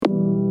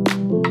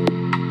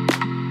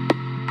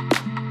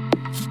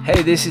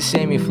Hey, this is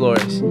Sammy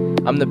Flores.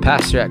 I'm the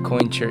pastor at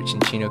Coin Church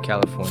in Chino,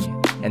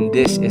 California, and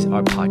this is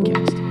our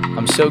podcast.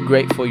 I'm so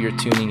grateful you're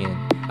tuning in.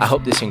 I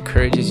hope this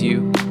encourages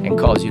you and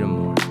calls you to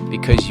more,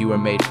 because you were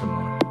made for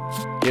more.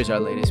 Here's our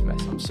latest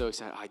message. I'm so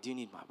excited. I do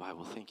need my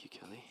Bible. Thank you,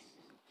 Kelly.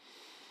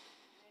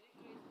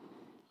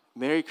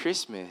 Merry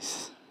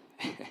Christmas.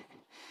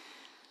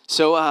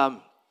 So, I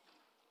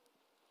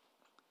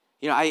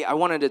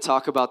wanted to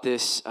talk about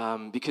this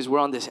because we're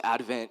on this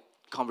Advent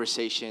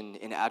conversation,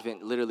 and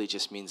Advent literally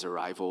just means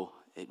arrival.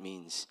 It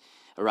means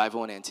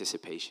arrival and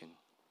anticipation.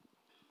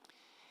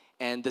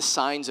 And the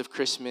signs of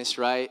Christmas,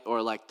 right,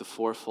 or like the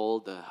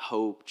fourfold, the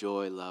hope,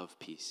 joy, love,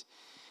 peace.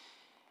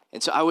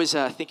 And so I was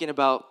thinking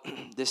about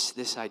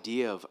this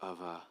idea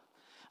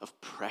of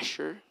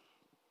pressure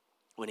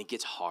when it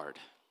gets hard.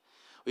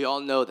 We all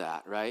know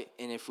that, right?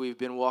 And if we've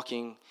been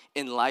walking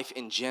in life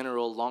in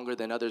general longer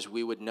than others,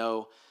 we would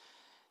know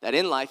that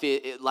in life,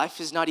 life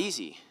is not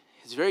easy.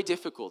 It's very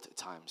difficult at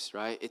times,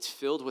 right? It's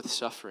filled with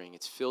suffering.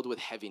 It's filled with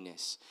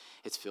heaviness.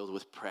 It's filled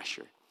with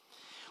pressure.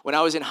 When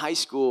I was in high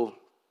school,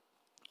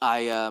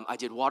 I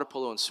did water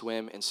polo and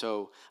swim, and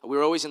so we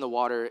were always in the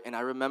water. And I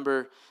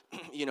remember,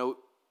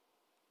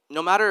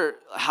 no matter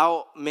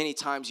how many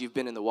times you've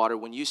been in the water,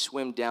 when you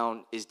swim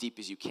down as deep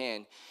as you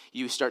can,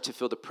 you start to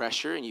feel the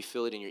pressure, and you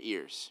feel it in your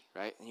ears,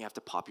 right? And you have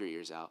to pop your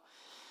ears out.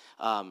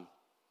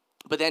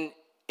 But then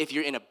if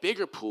you're in a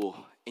bigger pool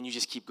and you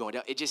just keep going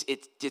down,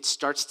 it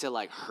starts to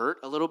like hurt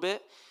a little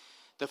bit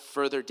the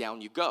further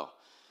down you go.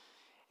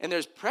 And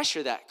there's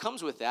pressure that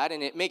comes with that,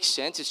 and it makes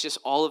sense. It's just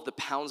all of the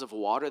pounds of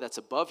water that's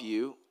above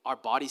you. Our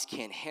bodies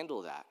can't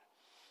handle that.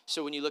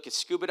 So when you look at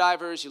scuba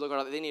divers, you look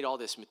at they need all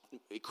this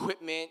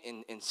equipment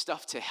and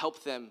stuff to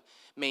help them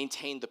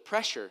maintain the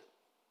pressure.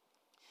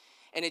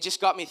 And it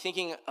just got me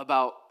thinking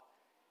about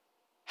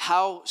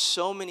how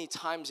so many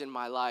times in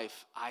my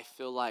life I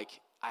feel like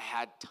I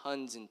had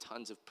tons and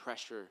tons of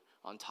pressure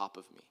on top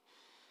of me.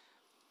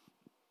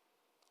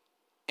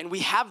 And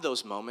we have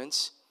those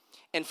moments.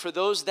 And for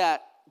those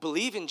that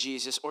believe in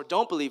Jesus or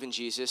don't believe in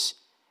Jesus,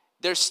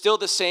 there's still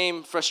the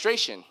same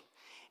frustration.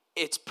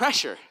 It's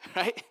pressure,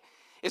 right?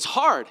 It's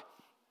hard.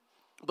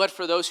 But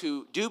for those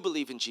who do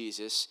believe in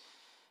Jesus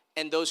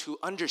and those who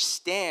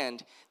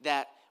understand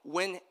that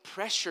when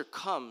pressure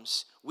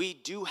comes, we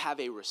do have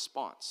a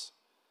response.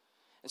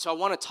 And so I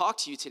want to talk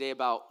to you today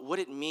about what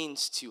it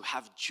means to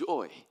have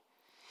joy.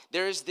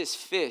 There is this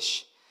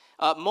fish,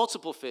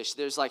 multiple fish.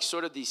 There's like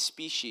sort of these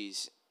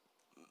species,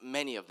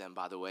 many of them,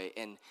 by the way,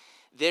 and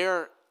they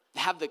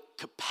have the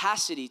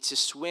capacity to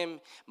swim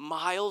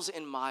miles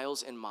and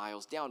miles and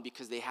miles down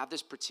because they have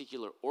this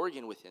particular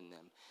organ within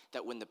them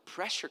that when the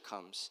pressure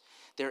comes,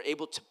 they're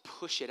able to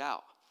push it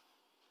out.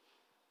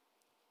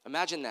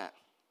 Imagine that.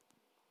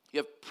 You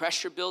have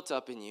pressure built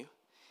up in you,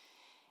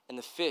 and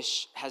the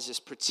fish has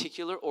this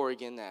particular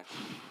organ that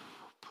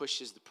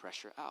pushes the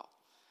pressure out.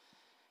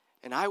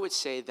 And I would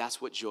say that's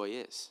what joy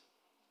is.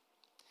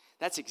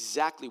 That's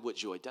exactly what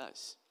joy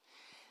does.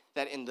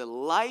 That in the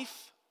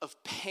life of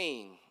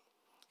pain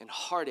and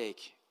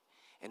heartache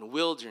and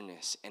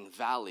wilderness and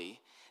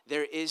valley,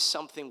 there is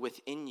something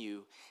within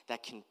you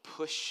that can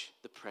push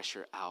the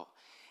pressure out.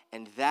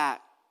 And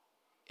that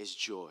is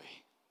joy.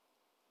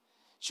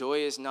 Joy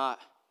is not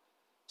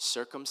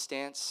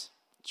circumstance.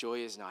 Joy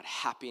is not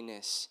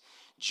happiness.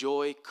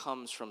 Joy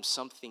comes from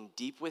something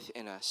deep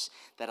within us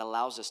that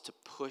allows us to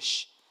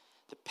push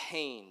the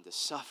pain, the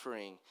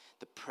suffering,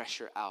 the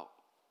pressure out.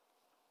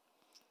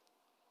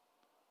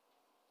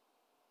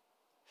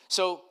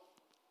 So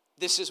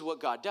this is what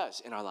God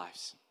does in our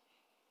lives.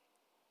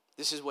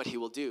 This is what he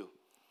will do.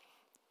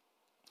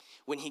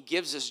 When he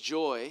gives us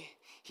joy,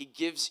 he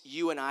gives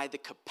you and I the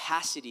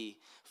capacity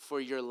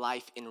for your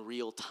life in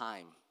real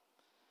time.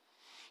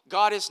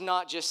 God is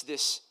not just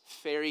this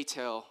fairy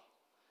tale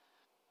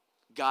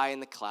guy in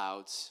the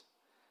clouds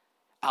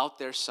out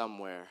there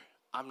somewhere.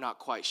 I'm not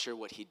quite sure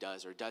what he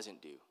does or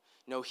doesn't do.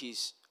 No,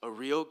 he's a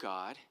real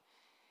God.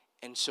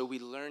 And so we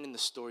learn in the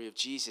story of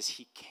Jesus,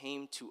 he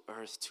came to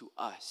earth to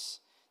us,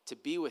 to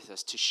be with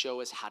us, to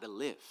show us how to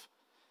live.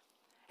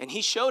 And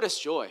he showed us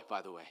joy,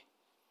 by the way.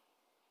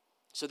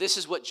 So this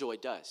is what joy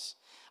does.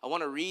 I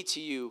want to read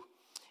to you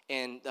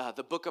in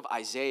the book of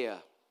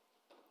Isaiah,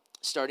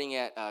 starting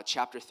at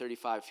chapter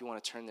 35, if you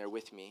want to turn there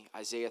with me,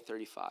 Isaiah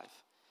 35.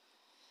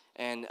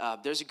 And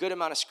there's a good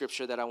amount of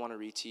scripture that I want to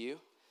read to you.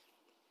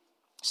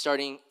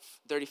 Starting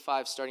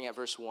at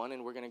verse 1,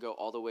 and we're going to go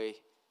all the way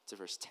to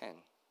verse 10.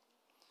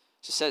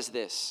 So it says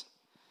this: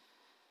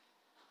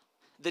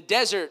 the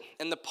desert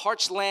and the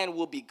parched land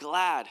will be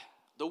glad.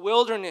 The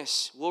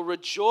wilderness will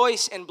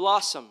rejoice and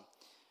blossom.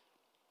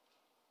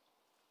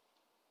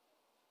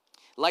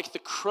 Like the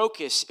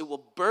crocus, it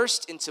will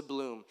burst into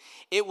bloom.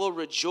 It will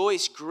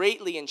rejoice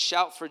greatly and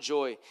shout for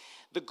joy.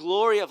 The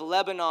glory of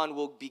Lebanon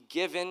will be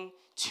given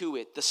to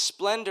it, the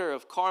splendor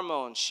of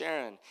Carmel and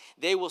Sharon.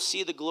 They will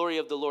see the glory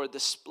of the Lord, the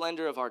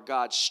splendor of our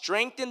God.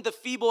 Strengthen the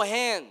feeble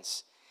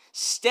hands.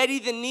 Steady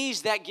the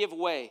knees that give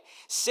way.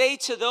 Say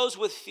to those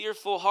with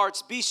fearful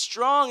hearts, be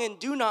strong and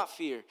do not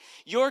fear.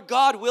 Your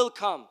God will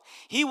come.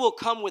 He will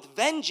come with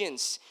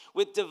vengeance,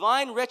 with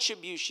divine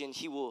retribution.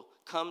 He will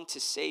come to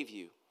save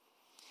you.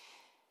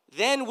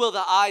 Then will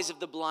the eyes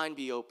of the blind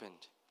be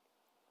opened,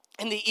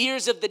 and the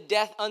ears of the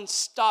deaf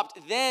unstopped.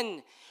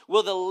 Then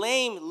will the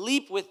lame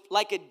leap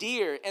like a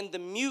deer, and the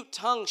mute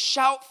tongue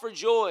shout for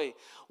joy.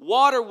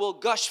 Water will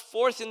gush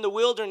forth in the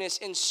wilderness,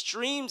 and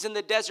streams in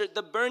the desert.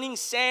 The burning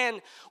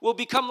sand will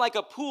become like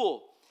a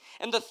pool,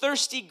 and the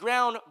thirsty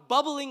ground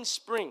bubbling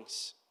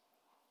springs.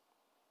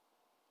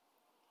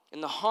 In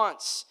the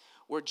haunts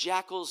where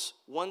jackals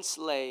once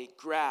lay,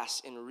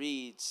 grass and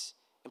reeds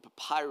and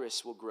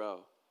papyrus will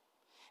grow,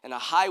 and a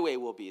highway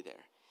will be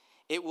there.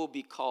 It will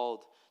be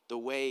called the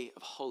way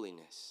of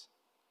holiness.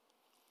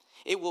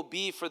 It will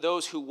be for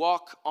those who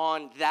walk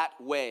on that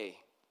way.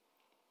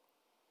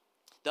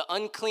 The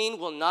unclean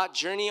will not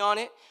journey on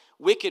it.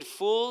 Wicked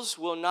fools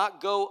will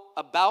not go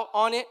about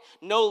on it.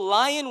 No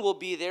lion will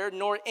be there,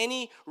 nor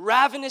any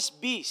ravenous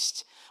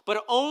beast.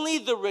 But only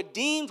the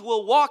redeemed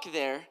will walk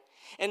there.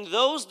 And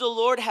those the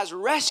Lord has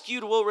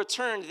rescued will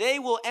return. They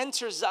will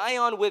enter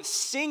Zion with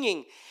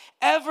singing.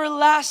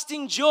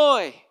 Everlasting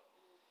joy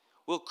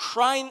will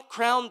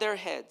crown their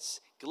heads.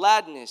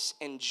 Gladness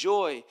and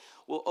joy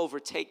will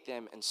overtake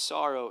them, and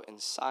sorrow and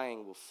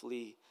sighing will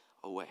flee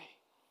away.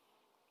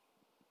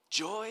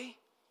 Joy?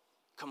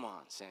 Come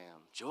on, Sam.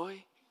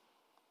 Joy?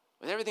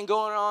 With everything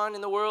going on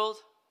in the world?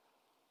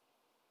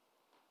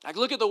 Like,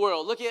 look at the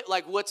world. Look at,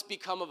 like, what's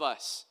become of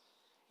us.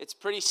 It's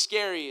pretty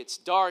scary. It's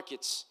dark.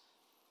 It's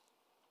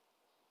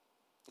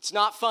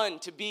not fun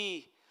to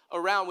be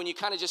around when you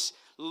kind of just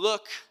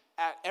look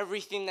at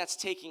everything that's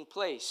taking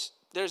place.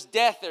 There's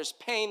death, there's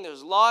pain,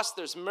 there's loss,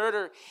 there's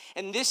murder.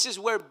 And this is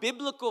where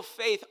biblical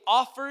faith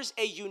offers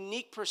a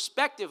unique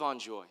perspective on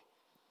joy.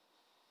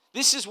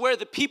 This is where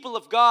the people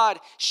of God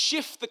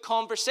shift the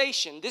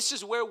conversation. This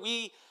is where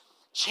we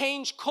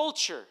change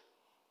culture.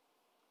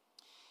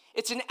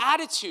 It's an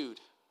attitude.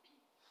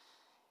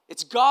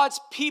 It's God's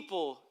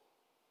people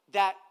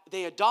that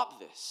they adopt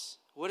this.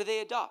 What do they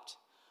adopt?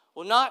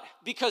 Well, not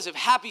because of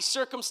happy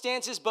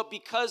circumstances, but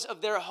because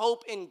of their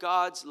hope in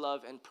God's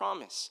love and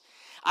promise.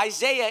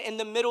 Isaiah, in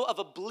the middle of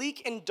a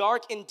bleak and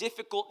dark and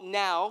difficult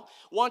now,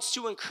 wants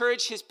to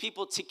encourage his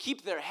people to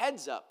keep their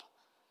heads up,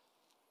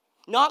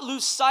 not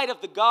lose sight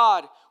of the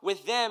God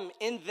with them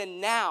in the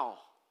now,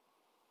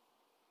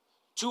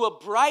 to a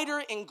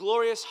brighter and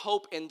glorious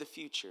hope in the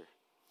future.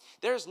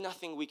 There's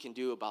nothing we can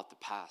do about the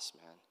past,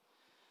 man.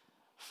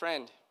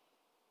 Friend,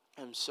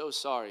 I'm so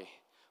sorry,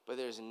 but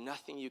there's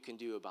nothing you can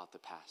do about the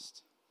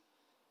past.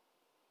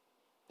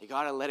 You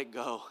got to let it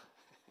go.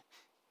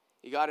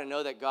 You got to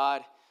know that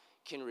God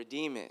can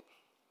redeem it.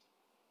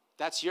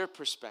 That's your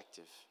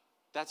perspective.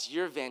 That's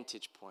your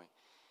vantage point.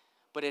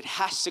 But it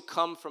has to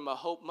come from a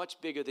hope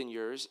much bigger than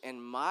yours.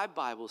 And my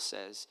Bible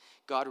says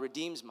God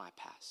redeems my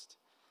past.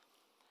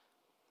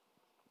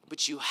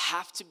 But you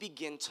have to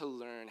begin to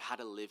learn how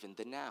to live in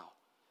the now.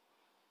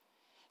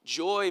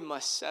 Joy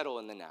must settle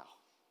in the now.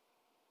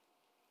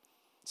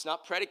 It's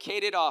not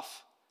predicated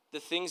off the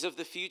things of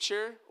the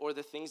future or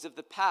the things of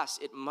the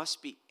past. It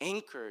must be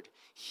anchored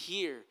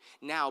here,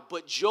 now.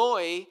 But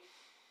joy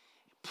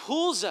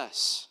pulls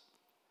us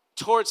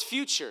towards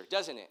future,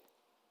 doesn't it?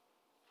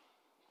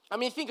 I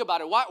mean, think about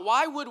it.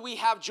 Why would we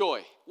have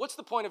joy? What's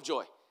the point of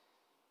joy?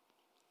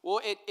 Well,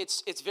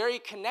 it's very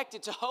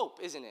connected to hope,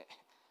 isn't it?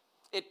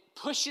 It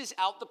pushes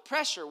out the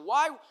pressure.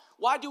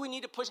 Why do we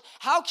need to push?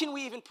 How can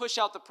we even push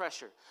out the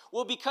pressure?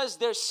 Well, because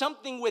there's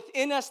something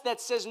within us that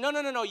says,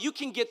 no, you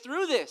can get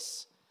through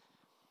this.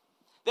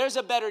 There's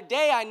a better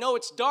day. I know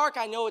it's dark.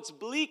 I know it's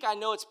bleak. I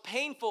know it's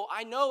painful.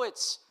 I know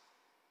it's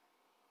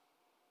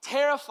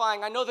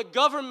terrifying. I know the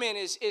government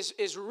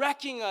is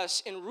wrecking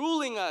us and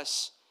ruling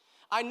us.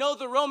 I know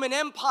the Roman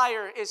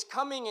Empire is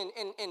coming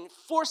and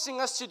forcing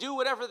us to do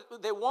whatever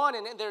they want,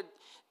 and they're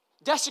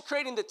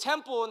desecrating the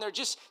temple, and they're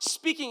just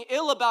speaking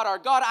ill about our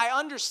God. I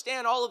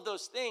understand all of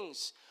those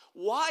things.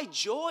 Why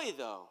joy,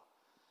 though?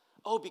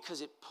 Oh,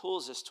 because it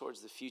pulls us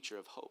towards the future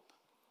of hope.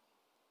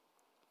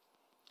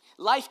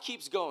 Life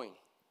keeps going,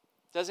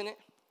 doesn't it?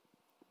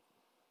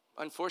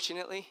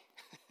 Unfortunately.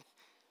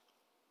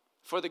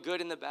 For the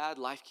good and the bad,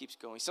 life keeps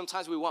going.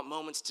 Sometimes we want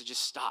moments to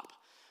just stop.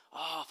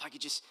 Oh, if I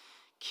could just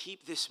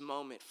keep this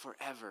moment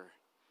forever.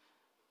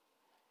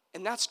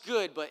 And that's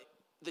good, but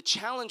the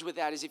challenge with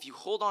that is if you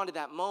hold on to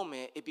that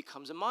moment, it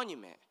becomes a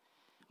monument.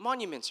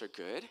 Monuments are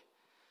good,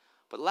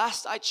 but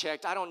last I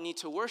checked, I don't need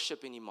to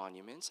worship any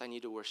monuments. I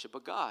need to worship a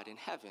God in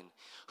heaven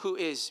who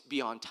is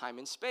beyond time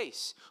and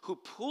space, who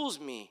pulls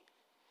me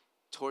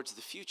towards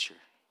the future.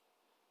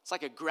 It's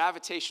like a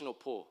gravitational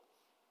pull.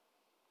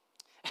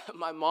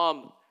 My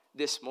mom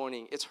this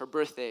morning, it's her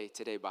birthday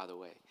today, by the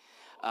way.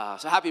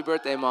 So happy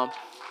birthday, Mom.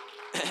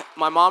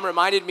 My mom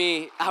reminded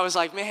me, I was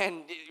like,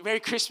 man, Merry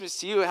Christmas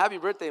to you. Happy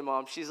birthday,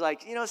 Mom. She's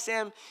like,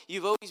 Sam,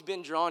 you've always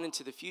been drawn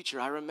into the future.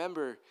 I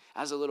remember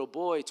as a little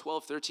boy,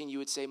 12, 13, you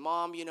would say,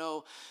 Mom,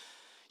 you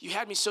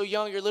had me so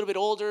young, you're a little bit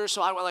older,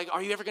 so I was like,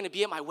 are you ever going to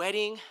be at my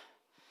wedding?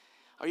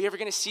 Are you ever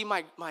going to see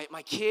my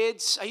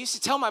kids? I used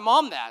to tell my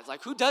mom that.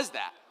 Like, who does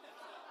that?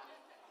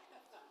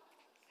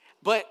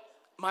 But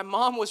my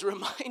mom was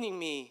reminding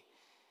me,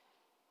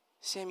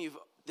 Sam,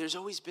 there's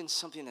always been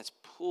something that's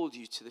pulled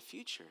you to the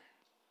future.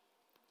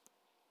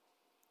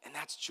 And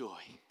that's joy.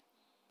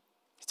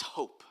 It's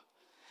hope.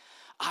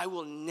 I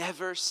will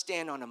never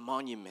stand on a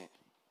monument.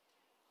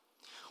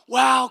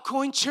 Wow,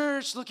 Coin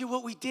Church, look at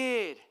what we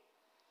did.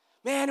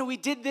 Man, and we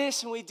did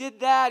this and we did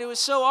that. It was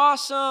so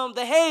awesome.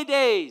 The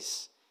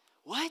heydays.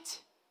 What?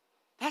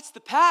 That's the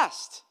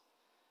past.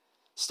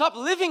 Stop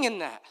living in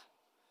that.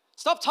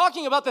 Stop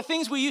talking about the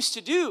things we used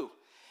to do.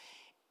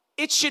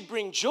 It should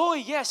bring joy,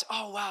 yes.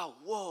 Oh, wow,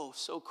 whoa,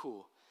 so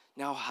cool.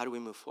 Now, how do we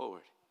move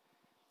forward?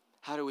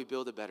 How do we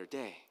build a better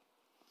day?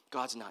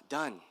 God's not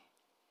done.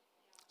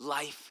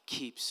 Life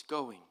keeps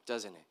going,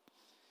 doesn't it?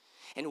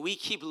 And we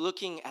keep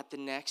looking at the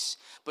next,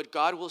 but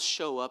God will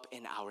show up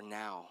in our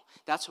now.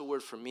 That's a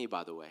word for me,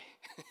 by the way.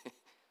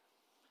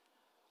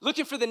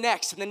 Looking for the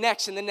next and the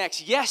next and the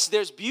next. Yes,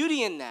 there's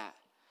beauty in that.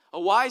 A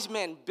wise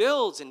man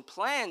builds and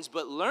plans,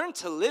 but learn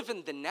to live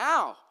in the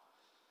now.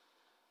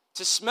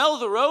 To smell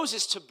the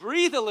roses, to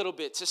breathe a little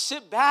bit, to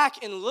sit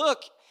back and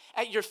look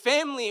at your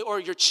family or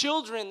your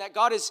children that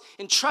God has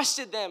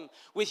entrusted them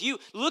with you.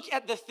 Look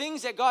at the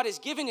things that God has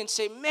given and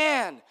say,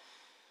 man,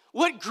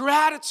 what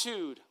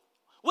gratitude,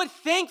 what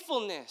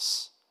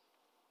thankfulness.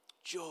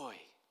 Joy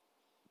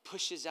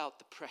pushes out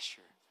the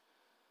pressure.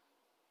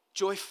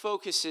 Joy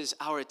focuses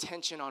our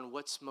attention on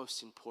what's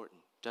most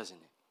important, doesn't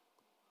it?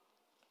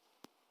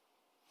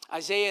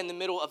 Isaiah, in the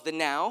middle of the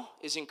now,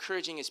 is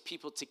encouraging his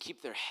people to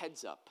keep their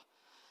heads up.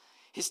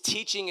 His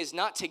teaching is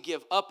not to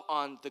give up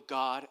on the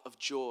God of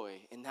joy,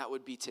 and that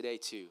would be today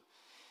too.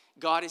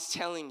 God is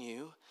telling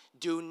you,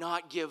 do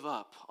not give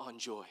up on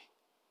joy.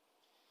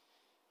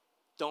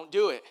 Don't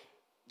do it.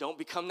 Don't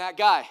become that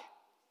guy.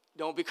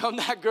 Don't become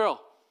that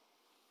girl.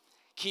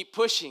 Keep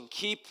pushing.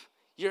 Keep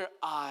your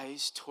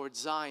eyes towards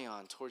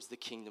Zion, towards the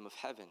kingdom of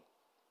heaven.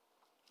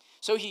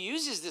 So he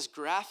uses this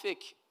graphic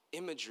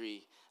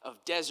imagery of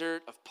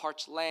desert, of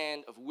parched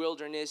land, of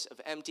wilderness, of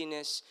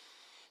emptiness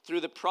through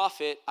the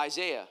prophet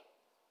Isaiah.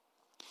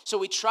 So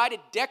we try to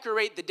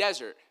decorate the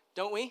desert,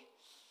 don't we?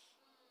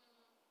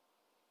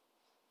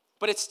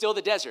 But it's still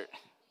the desert.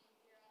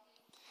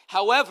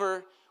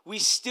 However, we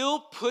still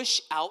push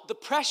out the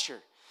pressure.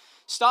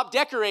 Stop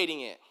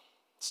decorating it.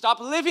 Stop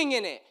living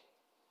in it.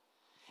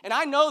 And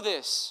I know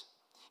this.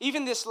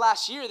 Even this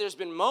last year, there's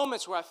been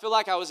moments where I feel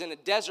like I was in a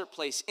desert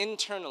place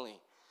internally.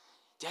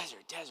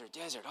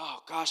 Desert.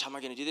 Oh, gosh, how am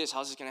I going to do this?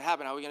 How's this going to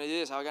happen? How are we going to do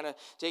this? How are we going to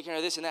take care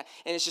of this and that?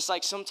 And it's just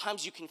like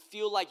sometimes you can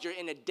feel like you're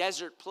in a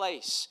desert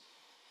place.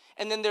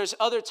 And then there's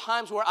other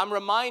times where I'm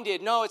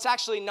reminded, no, it's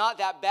actually not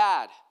that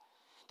bad.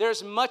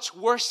 There's much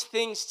worse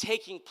things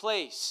taking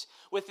place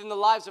within the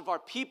lives of our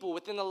people,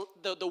 within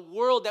the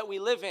world that we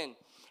live in.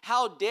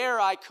 How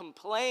dare I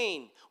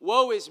complain?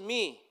 Woe is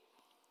me.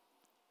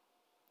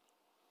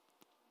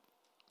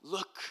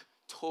 Look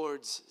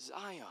towards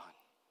Zion,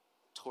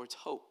 towards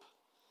hope.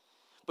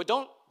 But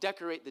don't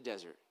decorate the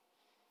desert.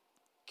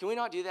 Can we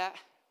not do that?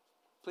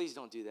 Please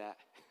don't do that.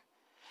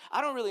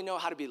 I don't really know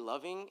how to be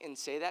loving and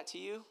say that to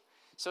you,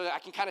 so I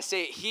can kind of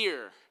say it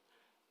here,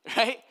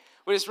 right?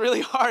 But it's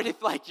really hard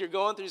if like you're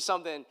going through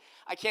something.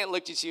 I can't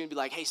look at you and be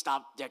like, hey,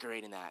 stop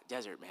decorating that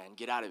desert, man.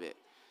 Get out of it.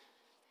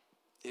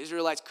 The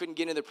Israelites couldn't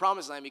get into the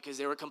promised land because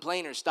they were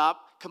complainers.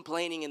 Stop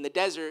complaining in the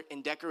desert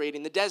and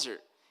decorating the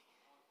desert.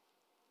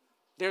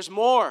 There's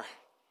more.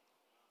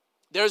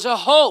 There's a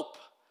hope.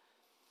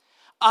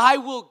 I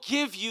will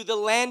give you the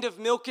land of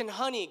milk and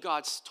honey,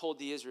 God told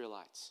the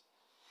Israelites.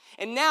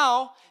 And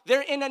now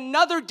they're in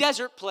another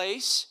desert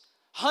place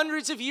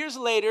hundreds of years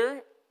later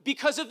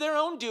because of their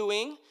own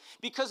doing,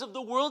 because of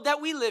the world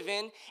that we live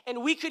in.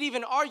 And we could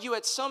even argue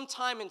at some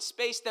time and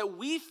space that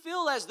we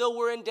feel as though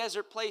we're in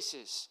desert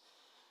places.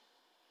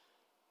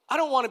 I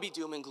don't want to be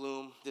doom and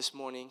gloom this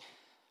morning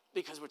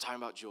because we're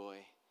talking about joy.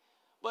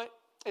 But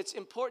it's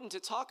important to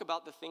talk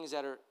about the things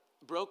that are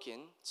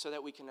broken so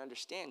that we can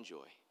understand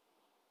joy.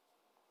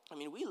 I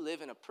mean, we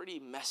live in a pretty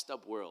messed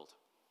up world.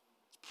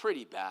 It's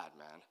pretty bad,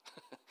 man.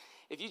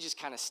 If you just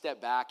kind of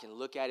step back and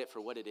look at it for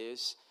what it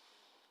is,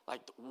 like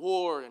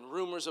war and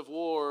rumors of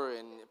war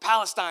and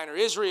Palestine or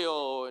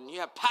Israel, and you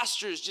have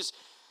pastors just,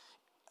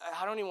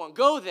 I don't even want to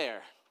go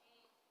there.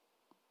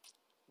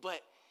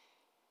 But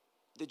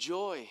the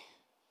joy,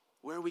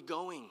 where are we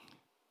going?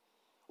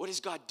 What is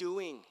God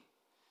doing?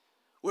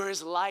 Where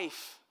is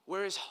life?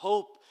 Where is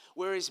hope?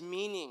 Where is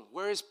meaning?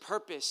 Where is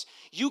purpose?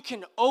 You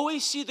can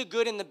always see the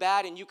good in the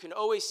bad, and you can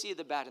always see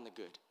the bad in the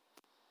good.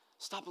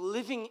 Stop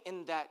living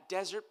in that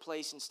desert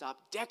place and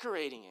stop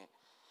decorating it.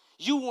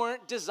 You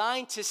weren't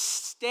designed to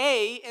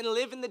stay and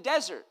live in the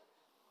desert.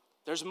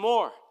 There's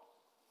more.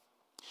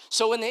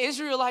 So when the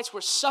Israelites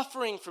were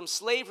suffering from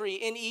slavery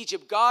in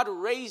Egypt, God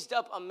raised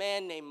up a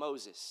man named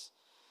Moses,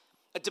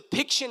 a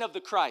depiction of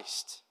the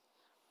Christ,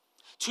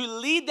 to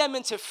lead them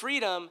into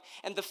freedom.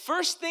 And the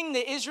first thing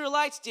the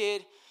Israelites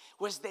did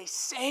was they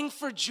sang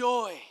for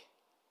joy.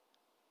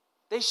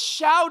 They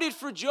shouted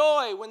for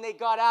joy when they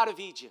got out of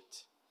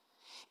Egypt.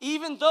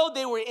 Even though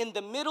they were in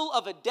the middle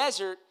of a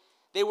desert,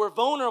 they were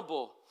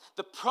vulnerable.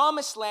 The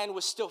promised land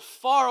was still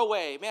far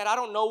away. Man, I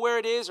don't know where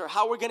it is or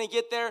how we're going to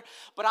get there,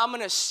 but I'm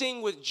going to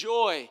sing with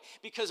joy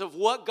because of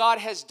what God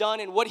has done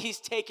and what he's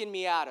taken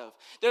me out of.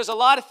 There's a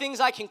lot of things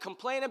I can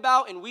complain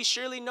about, and we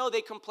surely know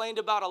they complained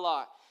about a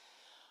lot.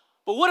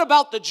 But what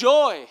about the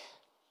joy?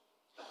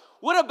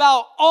 What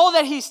about all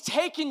that he's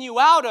taken you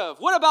out of?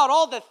 What about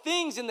all the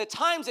things and the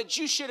times that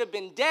you should have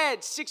been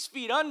dead 6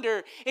 feet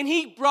under, and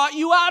he brought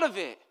you out of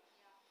it?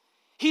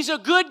 He's a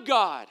good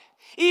God.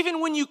 Even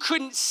when you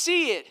couldn't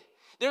see it,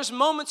 there's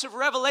moments of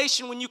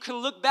revelation when you can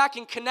look back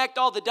and connect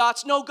all the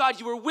dots. No, God,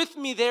 you were with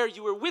me there.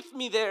 You were with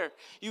me there.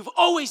 You've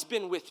always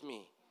been with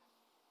me.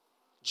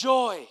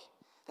 Joy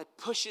that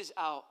pushes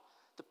out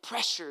the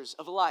pressures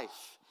of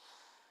life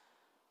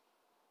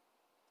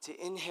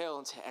to inhale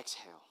and to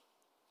exhale.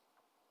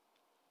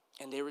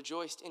 And they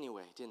rejoiced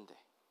anyway, didn't they?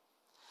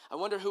 I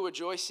wonder who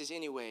rejoices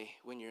anyway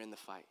when you're in the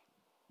fight.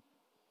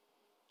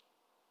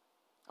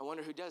 I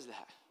wonder who does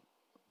that.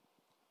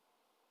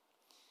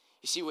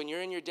 You see, when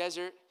you're in your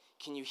desert,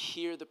 can you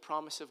hear the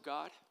promise of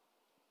God?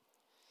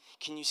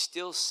 Can you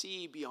still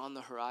see beyond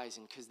the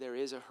horizon? Because there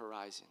is a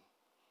horizon.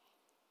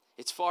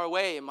 It's far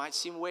away. It might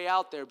seem way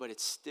out there, but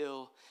it's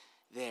still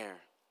there.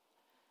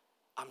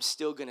 I'm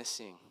still going to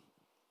sing.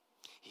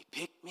 He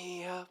picked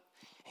me up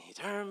and he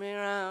turned me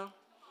around.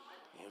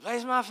 He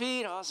placed my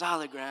feet on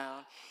solid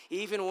ground.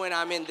 Even when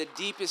I'm in the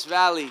deepest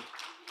valley,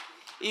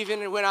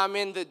 even when I'm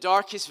in the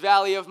darkest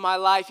valley of my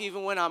life,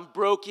 even when I'm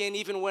broken,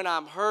 even when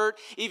I'm hurt,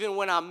 even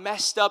when I'm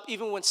messed up,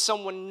 even when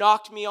someone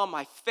knocked me on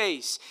my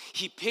face,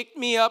 he picked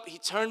me up, he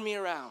turned me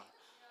around.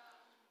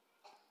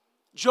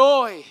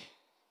 Joy.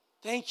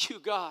 Thank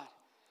you, God.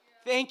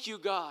 Thank you,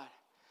 God.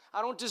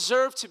 I don't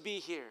deserve to be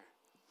here.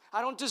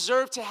 I don't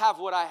deserve to have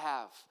what I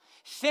have.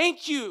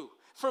 Thank you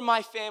for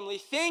my family.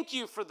 Thank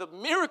you for the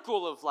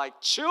miracle of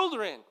like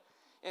children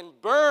and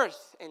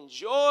birth and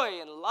joy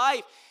and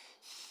life.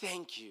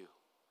 Thank you.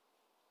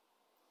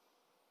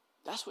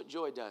 That's what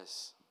joy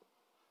does.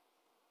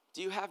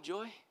 Do you have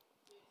joy?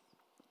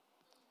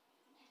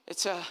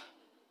 It's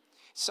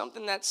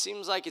something that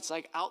seems like it's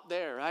like out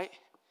there, right?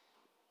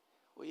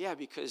 Well, yeah,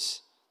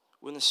 because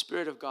when the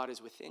Spirit of God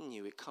is within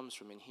you, it comes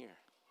from in here.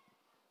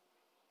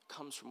 It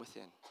comes from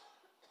within.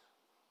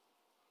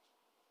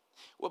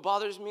 What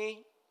bothers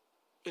me,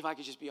 if I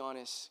could just be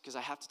honest, because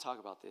I have to talk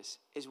about this,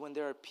 is when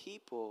there are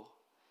people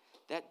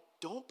that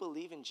don't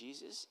believe in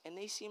Jesus and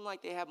they seem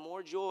like they have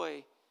more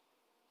joy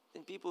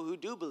than people who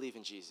do believe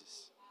in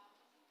Jesus.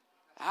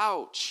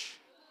 Ouch.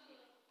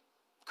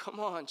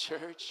 Come on,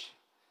 church.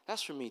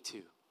 That's for me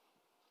too.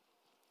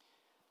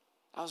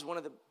 That was one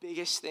of the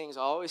biggest things,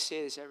 I always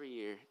say this every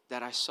year,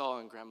 that I saw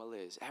in Grandma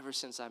Liz ever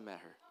since I met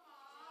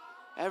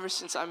her. Ever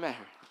since I met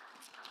her.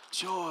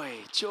 Joy,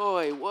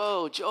 joy,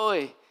 whoa,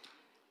 joy.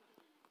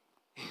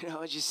 You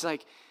know, it's just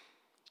like,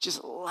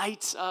 just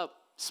lights up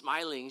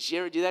smiling. Did she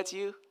ever do that to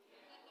you?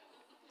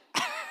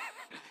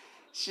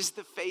 It's just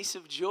the face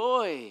of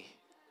joy.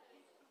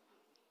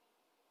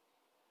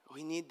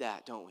 We need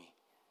that, don't we?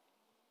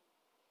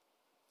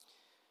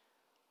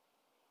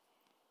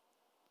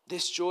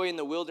 This joy in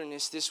the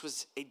wilderness, this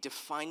was a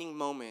defining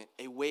moment,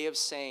 a way of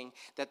saying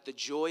that the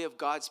joy of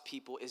God's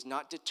people is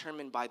not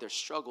determined by their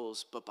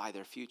struggles, but by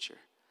their future.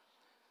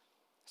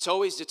 It's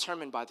always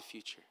determined by the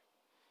future.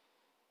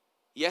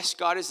 Yes,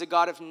 God is the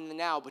God of the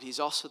now, but he's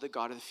also the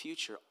God of the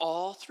future.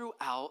 All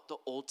throughout the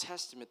Old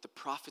Testament, the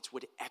prophets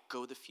would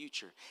echo the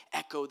future,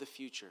 echo the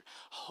future.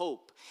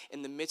 Hope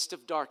in the midst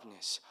of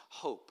darkness,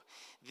 hope.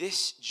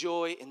 This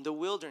joy in the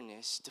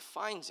wilderness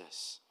defines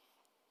us,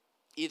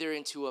 either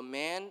into a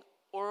man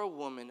or a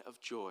woman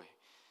of joy,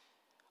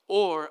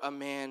 or a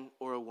man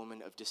or a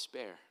woman of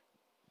despair.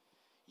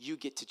 You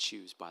get to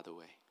choose, by the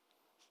way.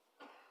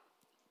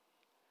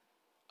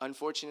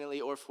 Unfortunately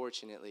or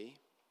fortunately,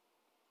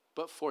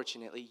 but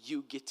fortunately,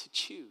 you get to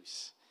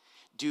choose.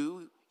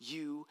 Do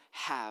you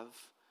have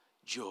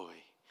joy?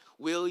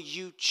 Will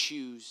you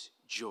choose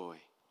joy?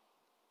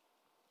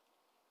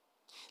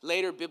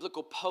 Later,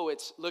 biblical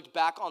poets looked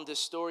back on this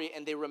story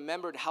and they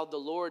remembered how the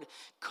Lord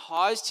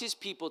caused his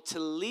people to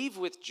leave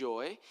with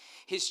joy.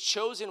 His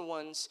chosen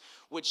ones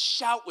would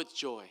shout with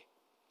joy.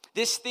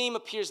 This theme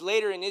appears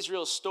later in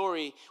Israel's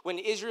story when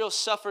Israel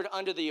suffered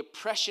under the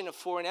oppression of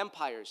foreign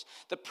empires.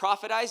 The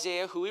prophet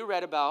Isaiah, who we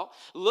read about,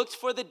 looked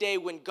for the day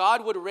when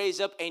God would raise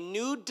up a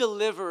new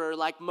deliverer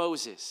like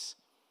Moses.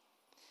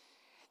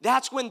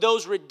 That's when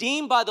those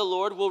redeemed by the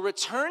Lord will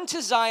return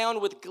to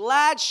Zion with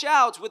glad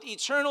shouts, with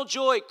eternal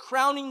joy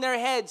crowning their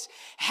heads.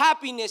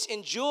 Happiness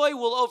and joy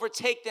will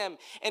overtake them.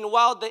 And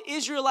while the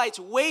Israelites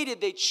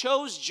waited, they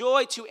chose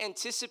joy to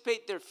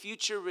anticipate their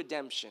future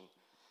redemption.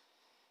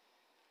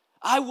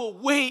 I will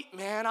wait,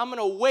 man. I'm going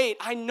to wait.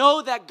 I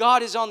know that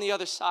God is on the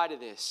other side of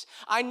this.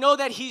 I know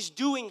that he's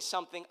doing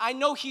something. I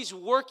know he's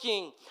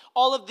working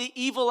all of the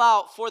evil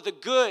out for the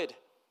good,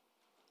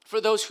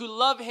 for those who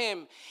love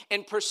him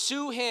and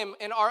pursue him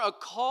and are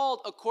called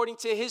according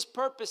to his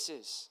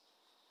purposes.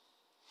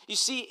 You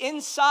see,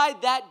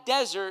 inside that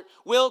desert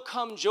will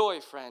come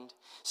joy, friend.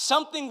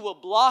 Something will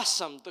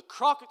blossom. The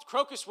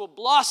crocus will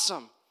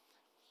blossom.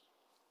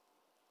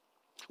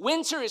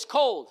 Winter is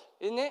cold,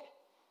 isn't it?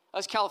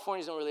 Us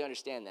Californians don't really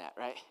understand that,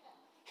 right?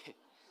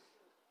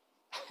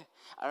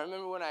 I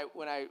remember when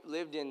I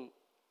lived in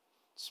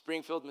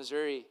Springfield,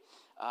 Missouri.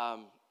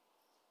 I'm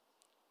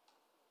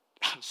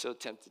so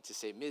tempted to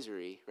say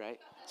misery, right?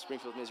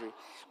 Springfield, Missouri.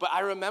 But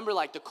I remember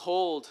like the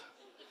cold.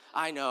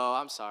 I know.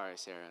 I'm sorry,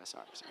 Sarah.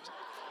 Sorry.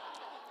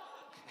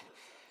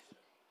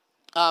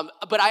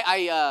 But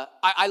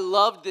I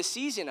loved the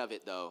season of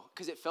it though,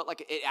 because it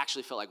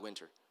actually felt like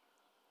winter,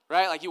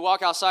 right? Like you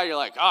walk outside, you're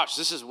like, gosh,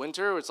 this is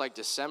winter. It's like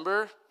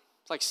December.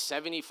 It's like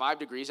 75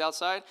 degrees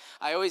outside.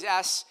 I always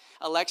ask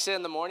Alexa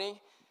in the morning,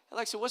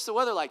 Alexa, what's the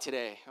weather like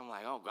today? I'm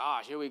like, oh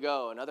gosh, here we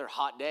go, another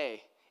hot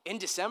day in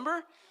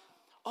December.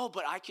 Oh,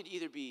 but I could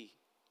either be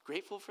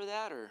grateful for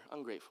that or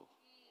ungrateful.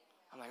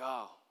 I'm like,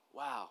 oh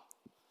wow,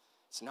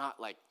 it's not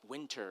like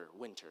winter.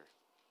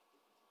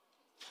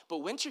 But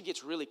winter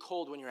gets really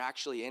cold when you're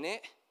actually in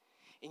it,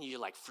 and you're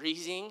like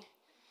freezing,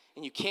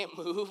 and you can't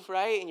move,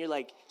 right? And you're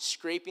like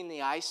scraping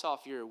the ice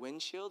off your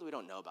windshield. We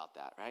don't know about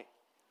that, right?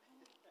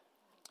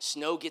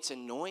 Snow gets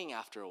annoying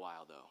after a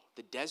while, though.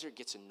 The desert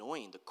gets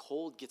annoying. The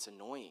cold gets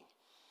annoying.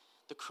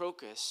 The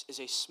crocus is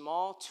a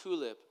small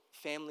tulip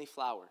family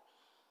flower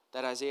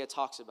that Isaiah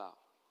talks about,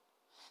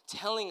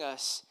 telling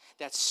us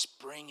that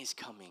spring is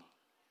coming.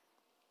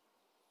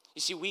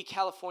 You see, we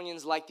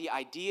Californians like the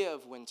idea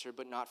of winter,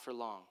 but not for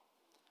long.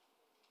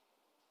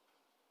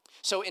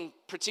 So in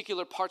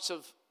particular parts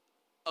of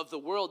the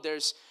world,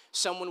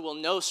 someone will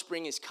know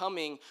spring is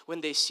coming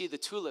when they see the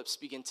tulips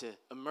begin to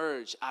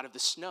emerge out of the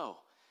snow.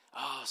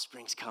 Oh,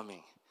 spring's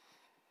coming.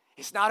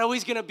 It's not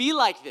always going to be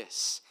like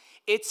this.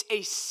 It's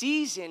a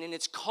season, and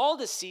it's called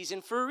a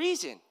season for a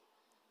reason.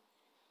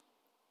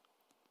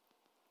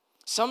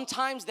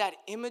 Sometimes that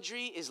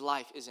imagery is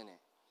life, isn't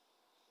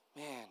it?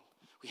 Man,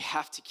 we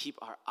have to keep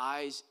our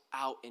eyes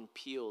out and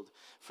peeled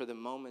for the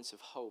moments of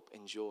hope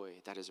and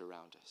joy that is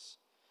around us.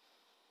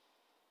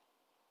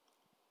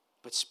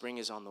 But spring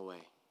is on the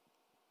way.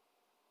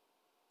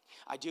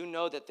 I do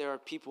know that there are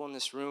people in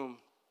this room,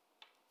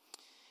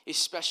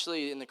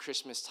 especially in the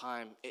Christmas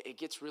time, it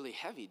gets really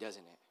heavy,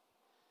 doesn't it?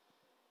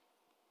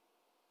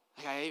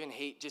 Like I even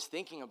hate just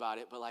thinking about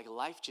it, but like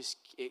life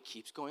it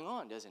keeps going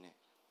on, doesn't it?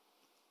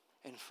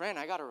 And friend,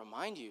 I got to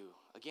remind you,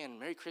 again,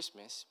 Merry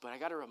Christmas, but I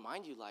got to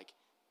remind you, like,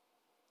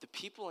 the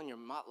people in your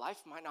life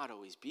might not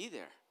always be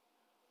there.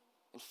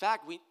 In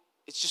fact,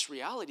 it's just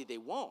reality, they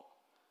won't.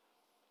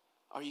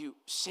 Are you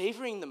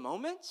savoring the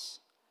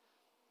moments?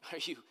 Are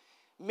you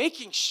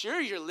making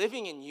sure you're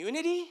living in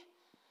unity?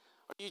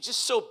 Are you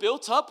just so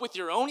built up with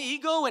your own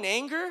ego and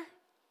anger?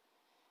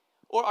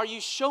 Or are you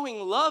showing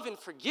love and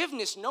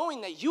forgiveness knowing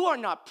that you are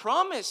not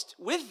promised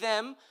with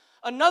them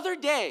another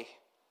day?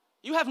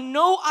 You have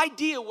no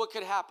idea what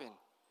could happen.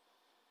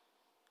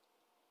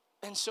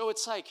 And so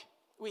it's like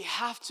we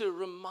have to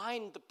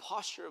remind the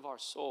posture of our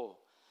soul.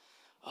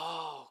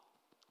 Oh,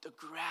 the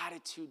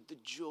gratitude, the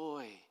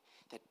joy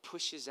that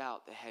pushes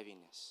out the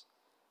heaviness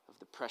of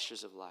the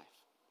pressures of life.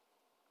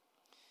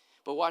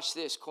 But watch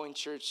this, Coin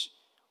Church,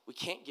 we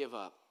can't give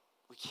up.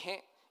 We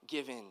can't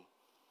give in.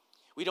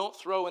 We don't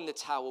throw in the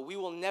towel. We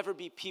will never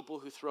be people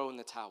who throw in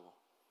the towel.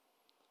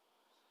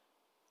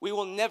 We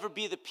will never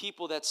be the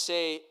people that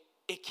say,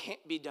 it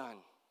can't be done.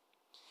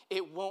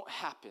 It won't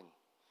happen.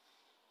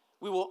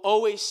 We will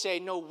always say,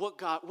 no,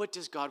 what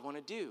does God want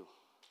to do?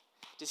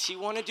 Does he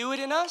want to do it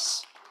in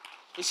us?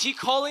 Is he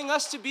calling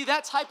us to be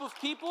that type of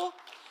people?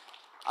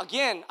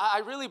 Again,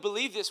 I really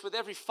believe this with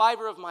every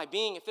fiber of my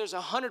being. If there's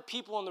 100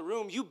 people in the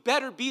room, you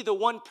better be the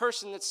one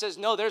person that says,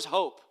 no, there's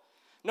hope.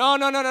 No.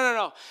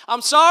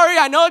 I'm sorry.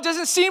 I know it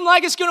doesn't seem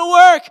like it's going to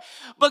work,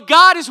 but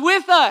God is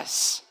with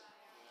us.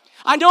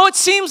 I know it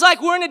seems like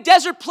we're in a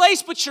desert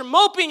place, but you're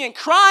moping and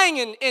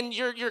crying and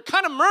you're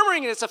kind of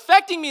murmuring and it's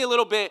affecting me a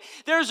little bit.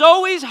 There's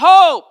always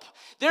hope.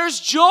 There's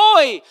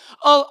joy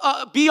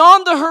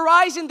beyond the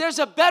horizon. There's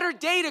a better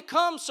day to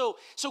come. So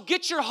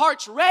get your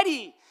hearts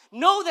ready.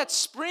 Know that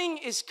spring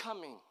is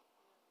coming.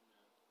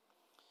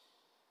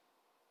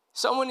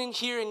 Someone in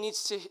here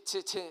needs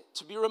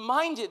to be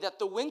reminded that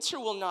the winter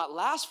will not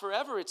last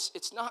forever.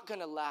 It's not going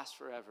to last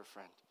forever,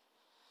 friend.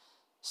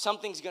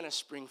 Something's going to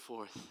spring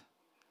forth.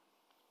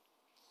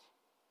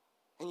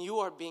 And you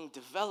are being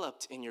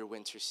developed in your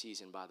winter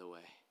season, by the way.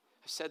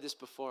 I've said this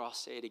before, I'll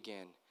say it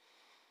again.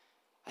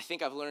 I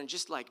think I've learned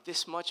just like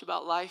this much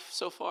about life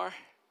so far,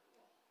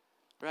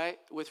 right?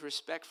 With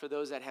respect for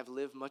those that have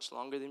lived much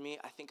longer than me,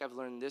 I think I've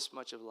learned this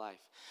much of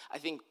life. I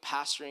think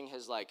pastoring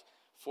has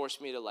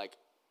forced me to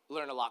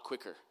learn a lot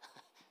quicker.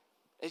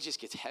 It just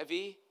gets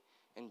heavy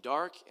and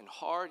dark and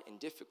hard and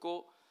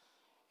difficult.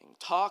 And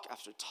talk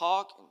after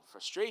talk and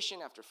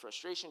frustration after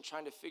frustration,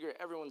 trying to figure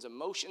everyone's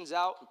emotions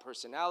out and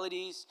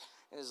personalities.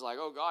 And it's like,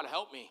 oh God,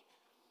 help me.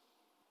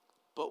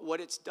 But what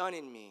it's done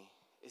in me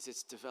is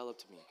it's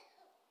developed me.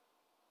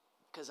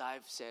 Because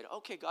I've said,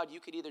 okay, God,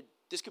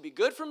 this could be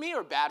good for me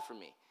or bad for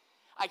me.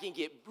 I can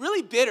get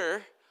really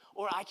bitter,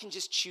 or I can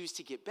just choose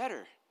to get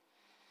better.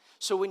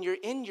 So when you're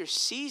in your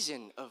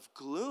season of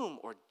gloom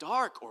or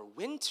dark or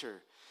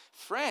winter,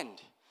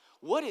 friend,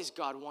 what is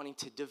God wanting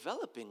to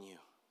develop in you?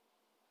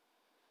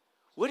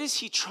 What is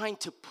he trying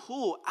to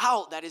pull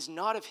out that is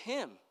not of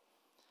him?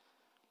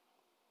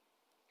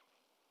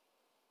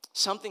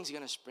 Something's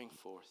going to spring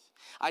forth.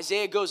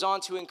 Isaiah goes on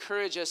to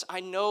encourage us.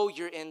 I know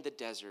you're in the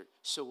desert,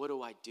 so what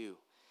do I do?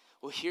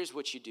 Well, here's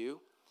what you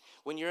do.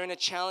 When you're in a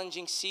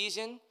challenging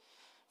season,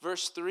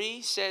 verse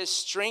 3 says,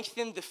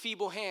 strengthen the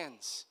feeble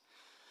hands.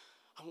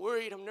 I'm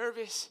worried, I'm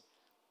nervous.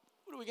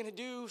 What are we going to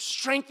do?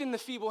 Strengthen the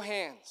feeble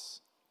hands.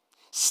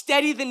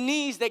 Steady the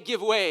knees that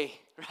give way,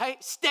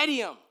 right?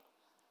 Steady them.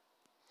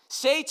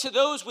 Say to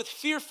those with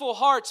fearful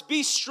hearts,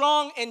 be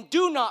strong and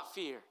do not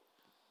fear.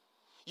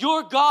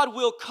 Your God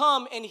will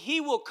come and he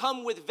will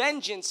come with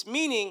vengeance,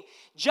 meaning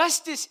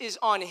justice is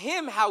on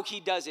him how he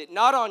does it,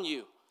 not on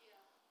you.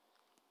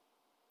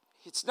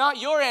 It's not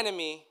your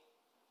enemy.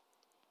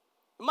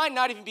 It might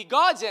not even be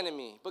God's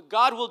enemy, but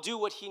God will do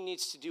what he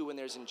needs to do when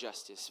there's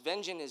injustice.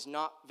 Vengeance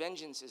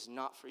is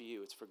not for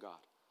you, it's for God.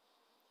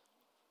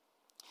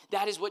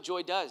 That is what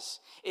joy does.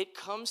 It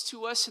comes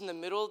to us in the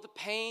middle of the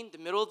pain, the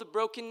middle of the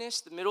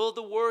brokenness, the middle of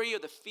the worry or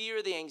the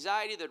fear, the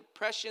anxiety, the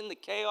depression, the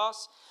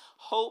chaos.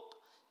 Hope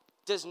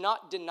does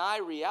not deny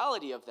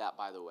reality of that,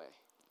 by the way.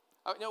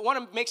 I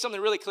want to make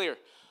something really clear.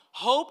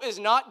 Hope is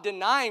not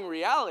denying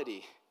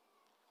reality.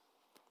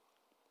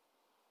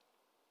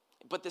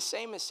 But the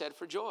same is said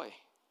for joy.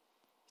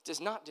 It does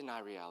not deny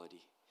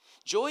reality.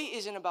 Joy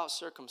isn't about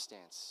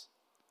circumstance.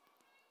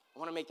 I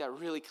want to make that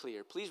really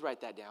clear. Please write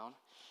that down.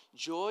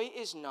 Joy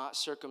is not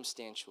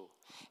circumstantial.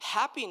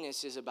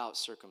 Happiness is about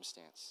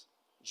circumstance.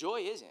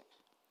 Joy isn't.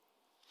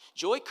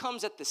 Joy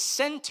comes at the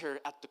center,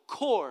 at the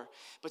core,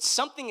 but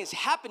something is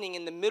happening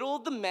in the middle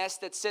of the mess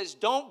that says,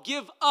 don't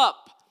give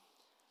up.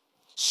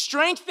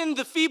 Strengthen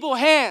the feeble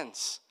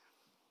hands.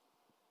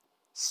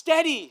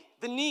 Steady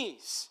the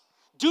knees.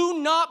 Do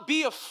not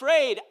be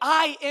afraid.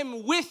 I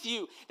am with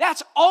you.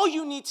 That's all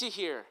you need to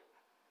hear.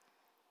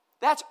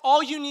 That's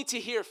all you need to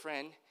hear,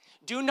 friend.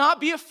 Do not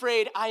be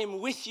afraid. I am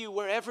with you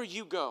wherever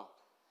you go.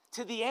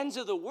 To the ends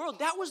of the world.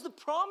 That was the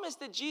promise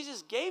that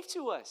Jesus gave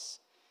to us.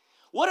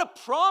 What a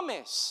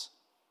promise.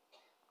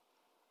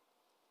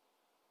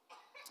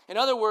 In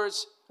other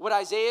words, what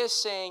Isaiah is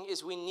saying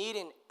is we need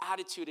an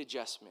attitude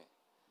adjustment.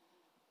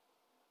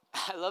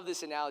 I love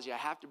this analogy. I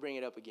have to bring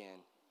it up again.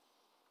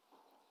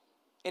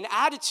 An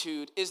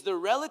attitude is the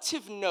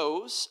relative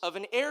nose of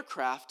an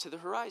aircraft to the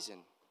horizon.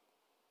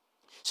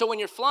 So when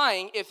you're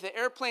flying, if the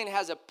airplane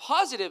has a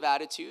positive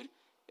attitude,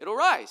 it'll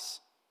rise.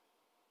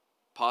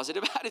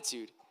 Positive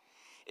attitude.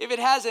 If it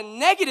has a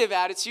negative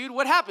attitude,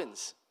 what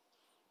happens?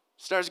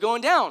 Starts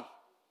going down.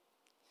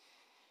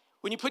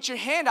 When you put your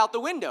hand out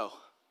the window,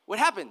 what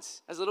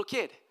happens as a little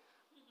kid?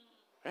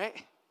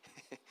 Right?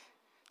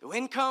 The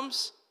wind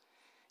comes,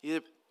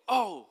 either,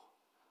 or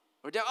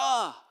down,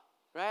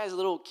 right? As a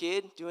little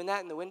kid doing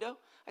that in the window.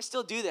 I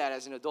still do that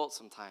as an adult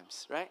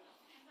sometimes, right?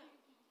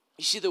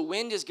 You see, the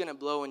wind is going to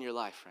blow in your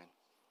life, friend.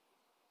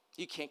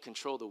 You can't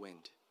control the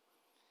wind.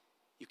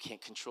 You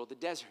can't control the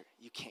desert.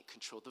 You can't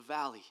control the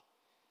valley.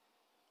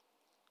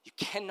 You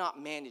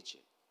cannot manage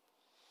it.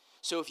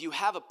 So if you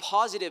have a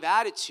positive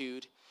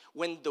attitude,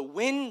 when the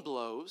wind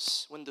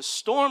blows, when the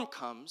storm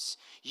comes,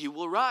 you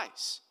will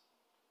rise.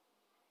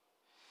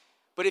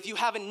 But if you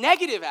have a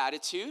negative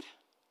attitude,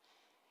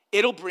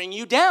 it'll bring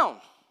you down.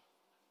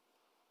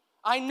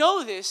 I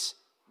know this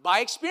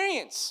by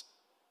experience.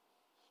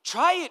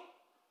 Try it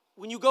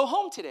when you go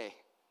home today,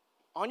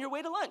 on your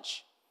way to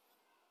lunch.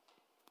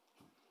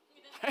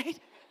 Right?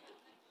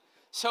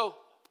 So,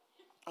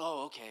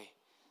 okay.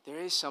 There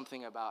is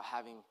something about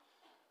having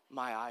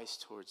my eyes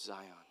towards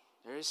Zion.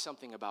 There is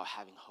something about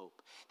having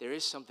hope. There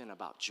is something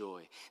about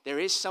joy. There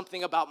is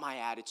something about my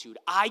attitude.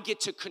 I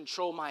get to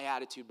control my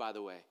attitude, by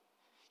the way.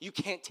 You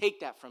can't take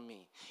that from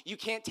me. You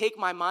can't take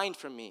my mind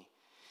from me.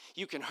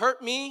 You can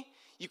hurt me.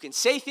 You can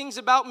say things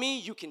about me.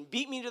 You can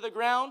beat me to the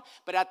ground.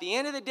 But at the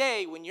end of the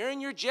day, when you're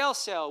in your jail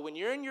cell, when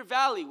you're in your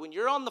valley, when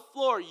you're on the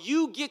floor,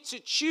 you get to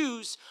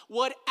choose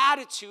what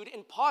attitude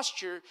and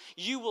posture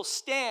you will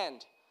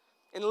stand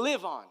and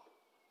live on.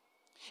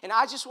 And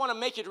I just want to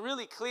make it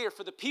really clear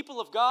for the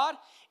people of God,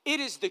 it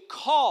is the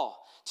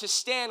call to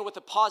stand with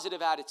a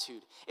positive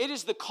attitude. It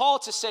is the call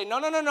to say,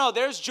 no,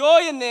 there's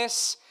joy in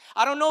this.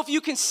 I don't know if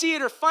you can see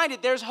it or find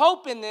it. There's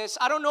hope in this.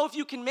 I don't know if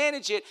you can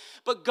manage it,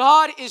 but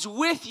God is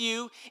with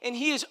you, and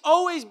he is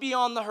always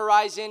beyond the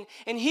horizon,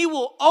 and he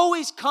will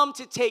always come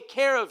to take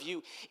care of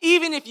you.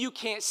 Even if you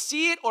can't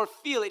see it or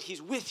feel it,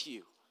 he's with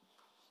you.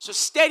 So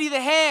steady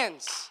the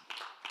hands.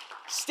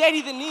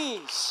 Steady the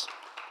knees.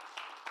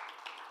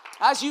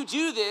 As you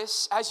do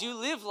this, as you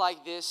live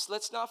like this,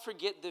 let's not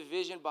forget the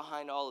vision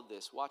behind all of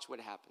this. Watch what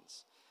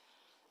happens.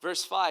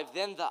 Verse 5,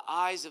 then the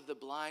eyes of the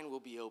blind will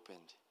be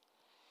opened,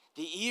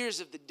 the ears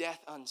of the deaf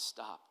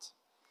unstopped.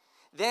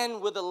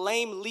 Then will the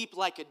lame leap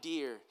like a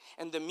deer,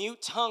 and the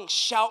mute tongue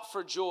shout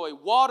for joy.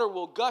 Water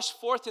will gush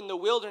forth in the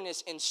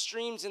wilderness and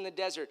streams in the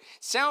desert.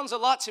 Sounds a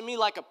lot to me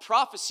like a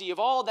prophecy of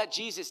all that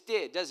Jesus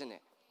did, doesn't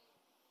it?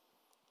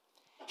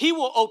 He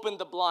will open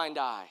the blind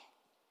eye.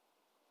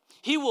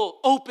 He will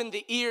open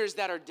the ears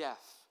that are deaf.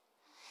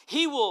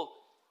 He will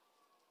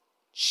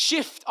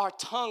shift our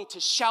tongue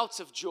to shouts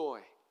of joy.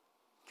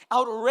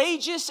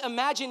 Outrageous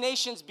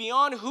imaginations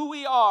beyond who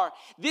we are.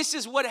 This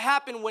is what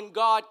happened when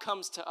God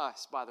comes to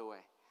us, by the way.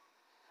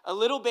 A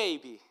little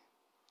baby.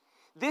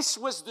 This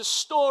was the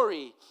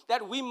story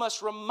that we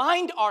must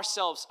remind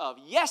ourselves of.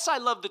 Yes, I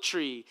love the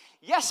tree.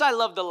 Yes, I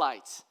love the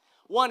lights.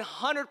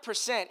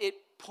 100%. It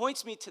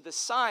points me to the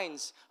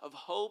signs of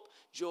hope,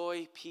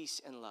 joy,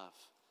 peace, and love.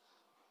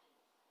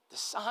 The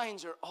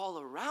signs are all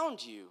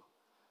around you.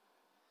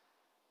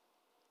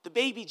 The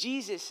baby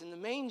Jesus in the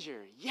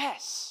manger,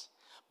 yes.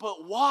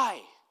 But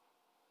why?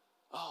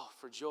 Oh,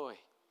 for joy.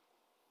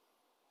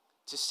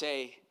 To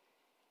say,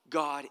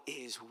 God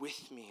is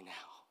with me now.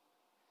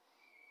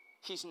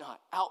 He's not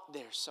out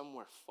there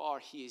somewhere far.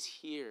 He is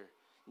here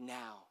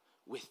now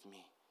with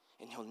me.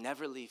 And he'll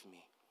never leave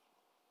me.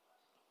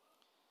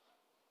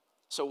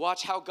 So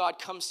watch how God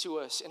comes to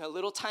us in a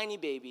little tiny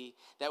baby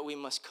that we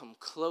must come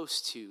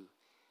close to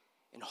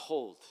and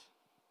hold.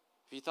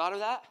 Have you thought of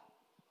that?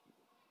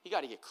 You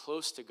got to get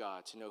close to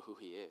God to know who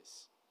he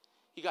is.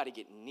 You got to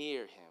get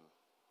near him.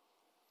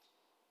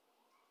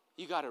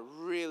 You got to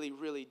really,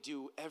 really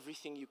do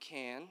everything you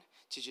can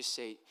to just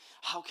say,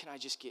 how can I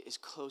just get as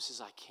close as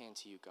I can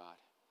to you, God?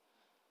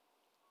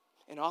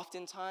 And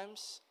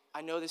oftentimes,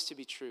 I know this to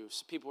be true.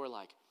 So people are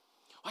like,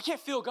 I can't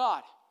feel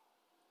God.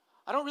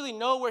 I don't really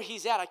know where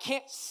he's at. I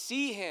can't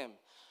see him.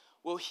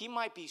 Well, he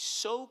might be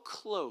so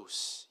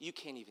close, you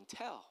can't even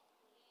tell.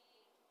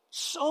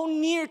 So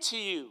near to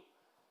you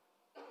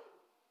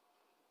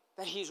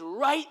that he's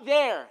right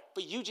there,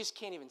 but you just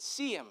can't even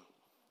see him.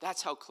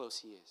 That's how close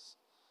he is.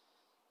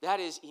 That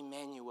is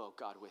Emmanuel,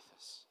 God with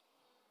us.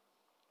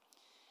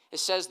 It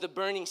says the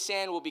burning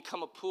sand will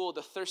become a pool,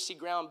 the thirsty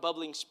ground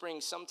bubbling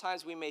springs.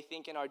 Sometimes we may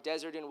think in our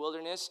desert and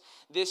wilderness,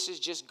 this is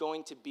just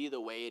going to be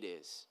the way it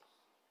is.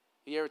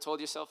 Have you ever told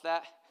yourself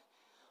that?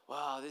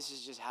 Well, this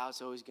is just how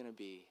it's always going to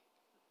be.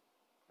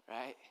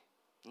 Right?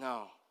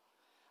 No.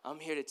 I'm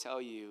here to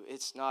tell you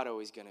it's not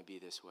always going to be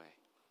this way.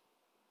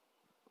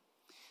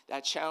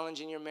 That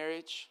challenge in your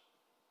marriage,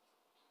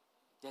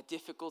 that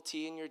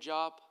difficulty in your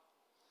job,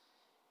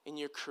 in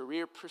your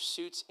career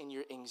pursuits, in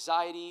your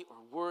anxiety or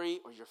worry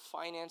or your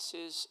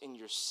finances, in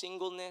your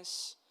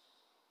singleness,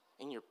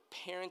 in your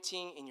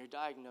parenting, in your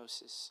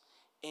diagnosis,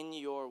 in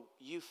your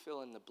you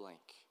fill in the blank.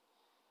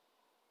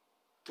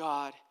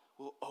 God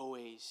will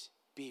always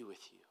be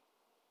with you.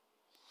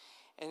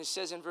 And it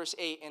says in verse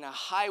 8, and a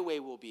highway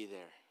will be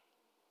there.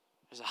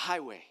 There's a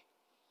highway.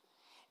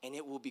 And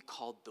it will be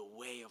called the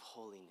way of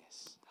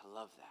holiness. I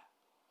love that.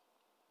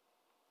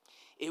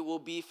 It will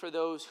be for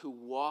those who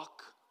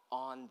walk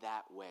on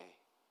that way.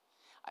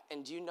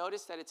 And do you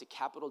notice that it's a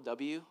capital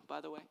W,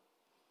 by the way?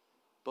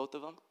 Both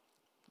of them?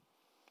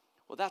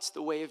 Well, that's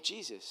the way of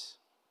Jesus.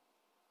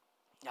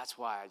 That's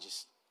why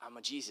I'm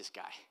a Jesus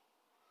guy.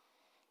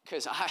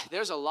 Because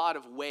there's a lot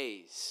of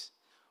ways,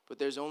 but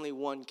there's only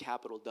one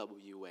capital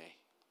W way.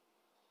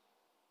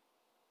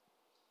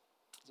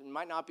 It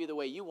might not be the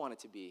way you want it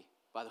to be,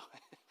 by the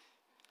way.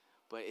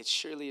 But it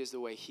surely is the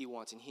way he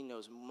wants, and he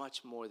knows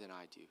much more than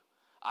I do.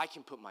 I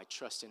can put my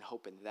trust and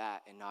hope in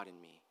that and not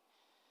in me.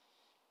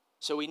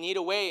 So we need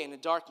a way in the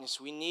darkness.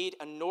 We need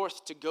a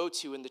north to go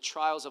to in the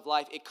trials of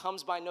life. It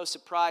comes by no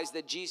surprise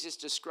that Jesus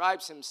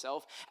describes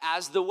himself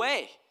as the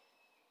way,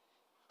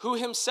 who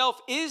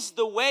himself is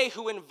the way,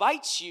 who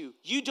invites you.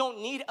 You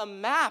don't need a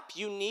map.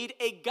 You need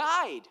a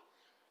guide.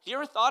 Have you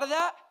ever thought of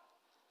that?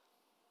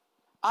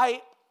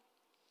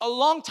 A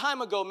long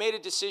time ago, made a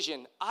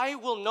decision. I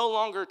will no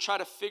longer try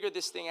to figure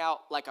this thing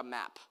out like a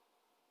map.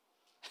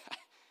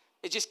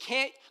 It just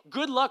can't.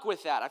 Good luck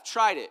with that. I've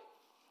tried it.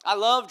 I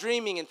love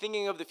dreaming and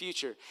thinking of the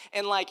future.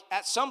 And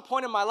at some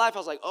point in my life, I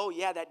was like, oh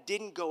yeah, that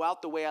didn't go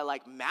out the way I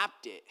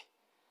mapped it.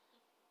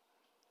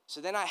 So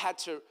then I had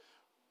to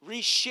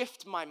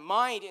reshift my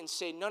mind and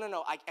say,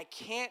 no, I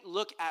can't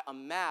look at a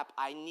map.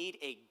 I need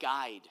a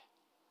guide.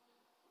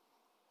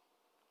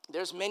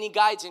 There's many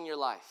guides in your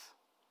life.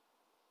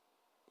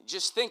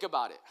 Just think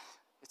about it.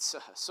 It's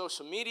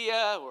social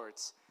media, or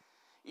it's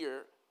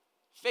your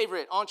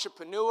favorite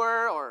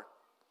entrepreneur or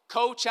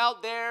coach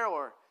out there,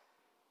 or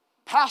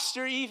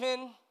pastor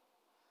even,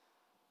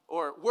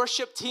 or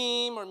worship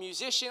team or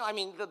musician. I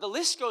mean, the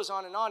list goes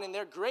on, and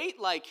they're great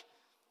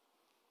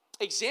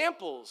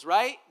examples,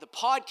 right? The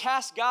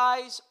podcast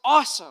guys,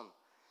 awesome.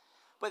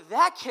 But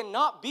that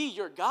cannot be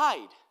your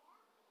guide.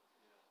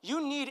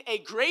 You need a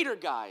greater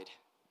guide.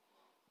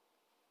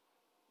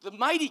 The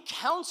mighty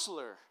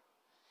counselor.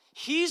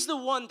 He's the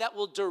one that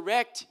will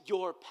direct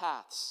your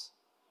paths.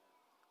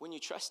 When you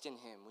trust in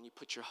him, when you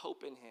put your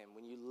hope in him,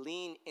 when you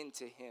lean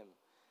into him,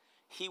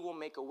 he will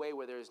make a way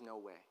where there is no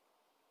way.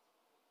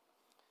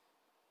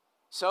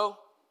 So,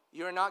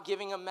 you're not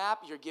giving a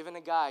map, you're given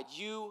a guide.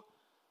 You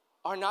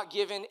are not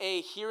given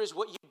a, here is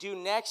what you do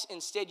next.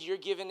 Instead, you're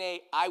given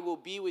a, I will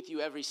be with you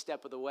every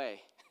step of the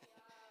way.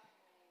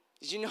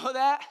 Did you know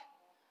that?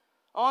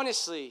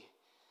 Honestly,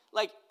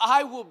 like,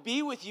 I will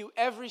be with you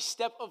every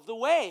step of the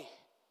way.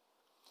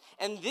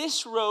 And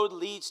this road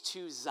leads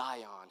to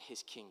Zion,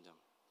 his kingdom.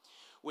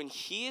 When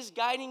he is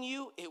guiding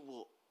you, it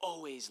will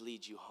always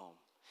lead you home.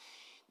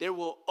 There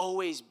will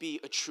always be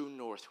a true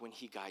north when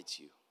he guides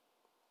you.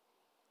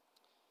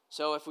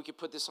 So if we could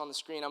put this on the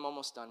screen, I'm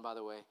almost done, by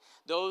the way.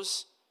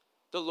 Those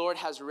the Lord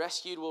has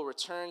rescued will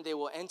return. They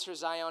will enter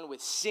Zion with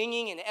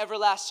singing, and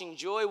everlasting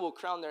joy will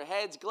crown their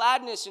heads.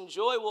 Gladness and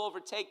joy will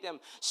overtake them.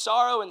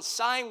 Sorrow and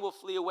sighing will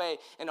flee away.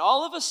 And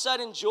all of a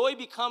sudden, joy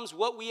becomes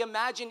what we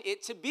imagine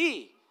it to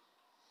be.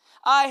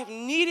 I have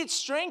needed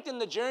strength in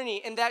the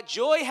journey, and that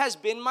joy has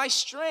been my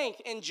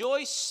strength. And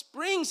joy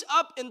springs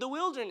up in the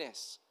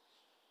wilderness.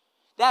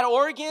 That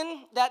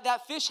organ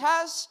that fish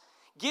has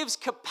gives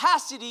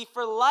capacity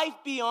for life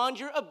beyond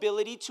your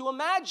ability to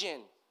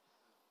imagine.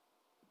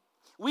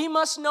 We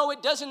must know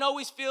it doesn't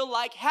always feel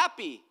like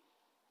happy.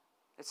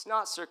 It's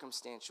not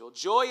circumstantial.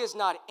 Joy is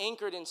not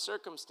anchored in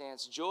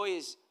circumstance. Joy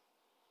is,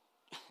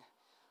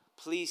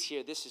 please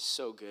hear, this is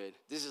so good.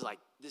 This is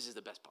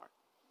the best part,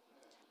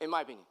 in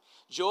my opinion.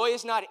 Joy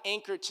is not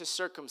anchored to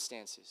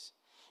circumstances.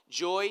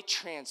 Joy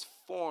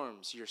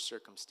transforms your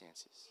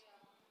circumstances.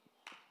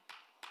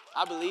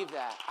 I believe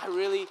that.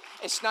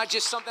 It's not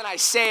just something I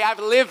say. I've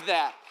lived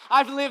that.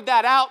 I've lived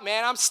that out,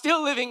 man. I'm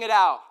still living it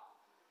out.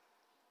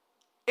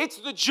 It's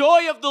the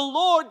joy of the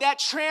Lord that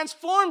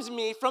transforms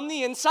me from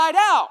the inside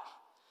out.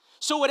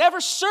 So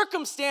whatever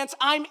circumstance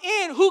I'm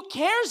in, who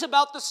cares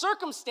about the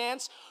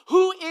circumstance?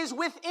 Who is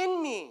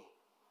within me?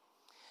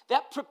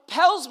 That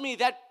propels me,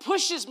 that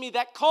pushes me,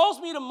 that calls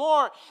me to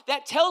more,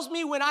 that tells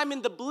me when I'm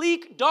in the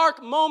bleak,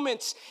 dark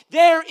moments,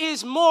 there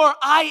is more.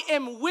 I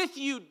am with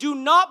you. Do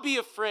not be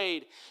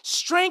afraid.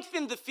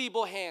 Strengthen the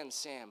feeble hands,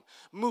 Sam.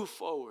 Move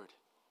forward.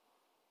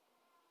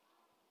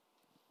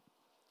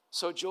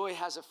 So joy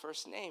has a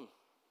first name.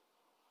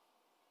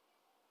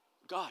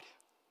 God.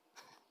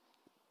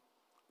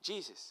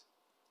 Jesus.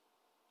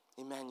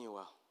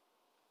 Emmanuel.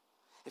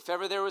 If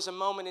ever there was a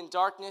moment in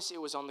darkness, it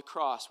was on the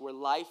cross where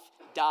life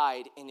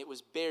died and it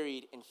was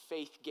buried and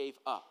faith gave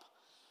up.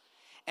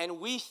 And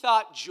we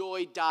thought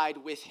joy died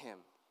with him.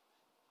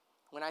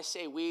 When I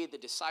say we, the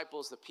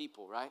disciples, the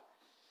people, right?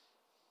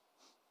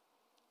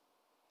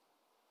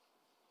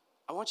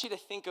 I want you to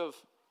think of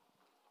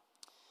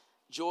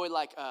joy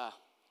like a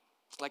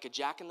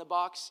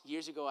jack-in-the-box.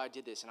 Years ago I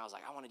did this and I was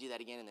like, I want to do that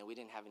again, and then we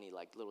didn't have any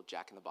like little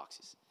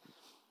jack-in-the-boxes.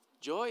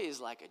 Joy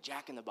is like a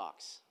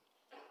jack-in-the-box.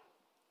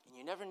 And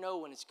you never know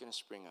when it's going to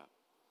spring up,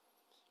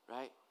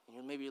 right? And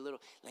you're maybe a little,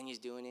 Lenya's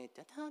doing it,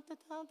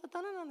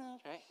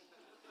 right?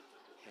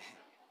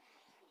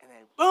 And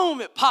then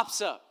boom, it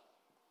pops up.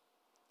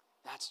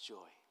 That's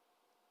joy.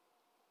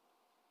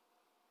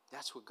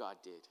 That's what God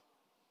did.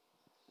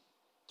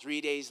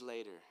 3 days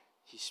later,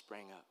 he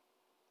sprang up.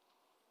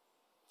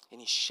 And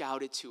he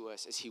shouted to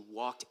us as he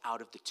walked out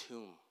of the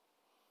tomb.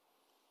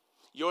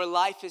 Your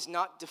life is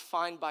not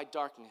defined by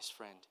darkness,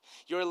 friend.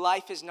 Your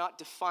life is not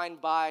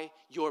defined by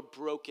your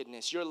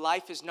brokenness. Your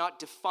life is not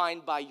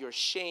defined by your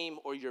shame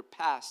or your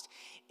past.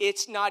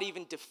 It's not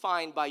even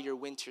defined by your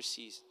winter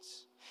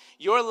seasons.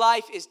 Your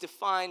life is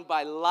defined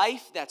by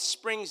life that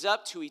springs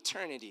up to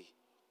eternity.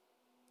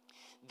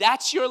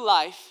 That's your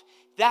life.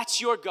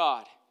 That's your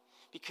God,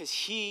 because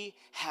he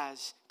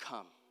has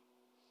come.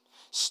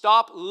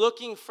 Stop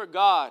looking for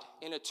God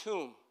in a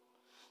tomb.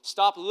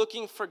 Stop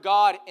looking for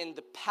God in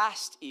the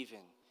past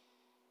even.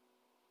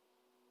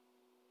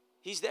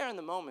 He's there in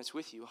the moments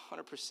with you,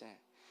 100%.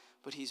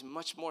 But he's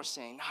much more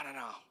saying,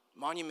 no.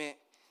 Monument,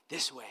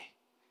 this way.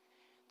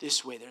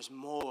 This way, there's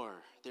more.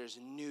 There's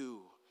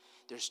new.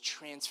 There's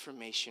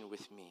transformation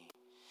with me.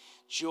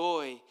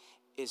 Joy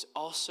is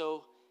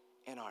also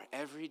in our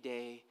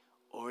everyday,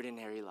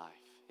 ordinary life,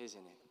 isn't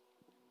it?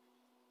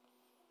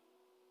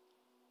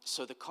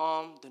 So the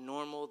calm, the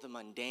normal, the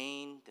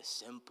mundane, the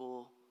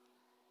simple,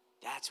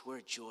 that's where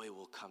joy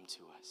will come to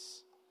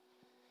us.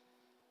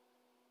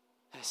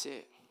 That's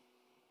it.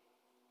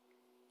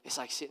 It's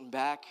like sitting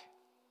back.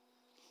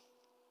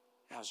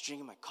 I was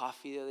drinking my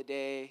coffee the other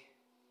day.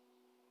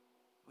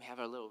 We have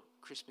our little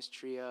Christmas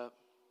tree up.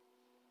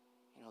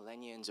 You know,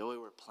 Lenya and Zoe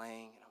were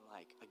playing. And I'm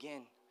like,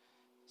 again,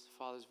 it's the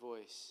Father's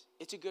voice.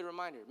 It's a good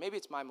reminder. Maybe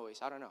it's my voice.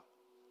 I don't know.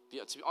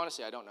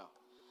 Honestly, I don't know.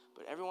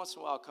 But every once in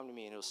a while, it'll come to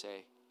me and it'll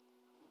say,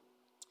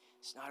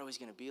 it's not always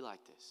going to be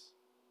like this.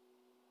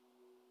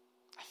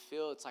 I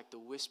feel it's like the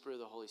whisper of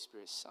the Holy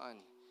Spirit, son,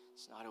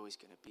 it's not always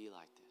going to be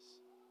like this.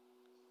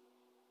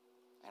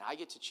 And I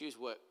get to choose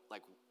what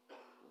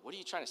are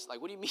you trying to,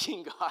 what do you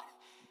mean, God?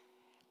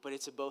 But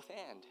it's a both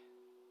and.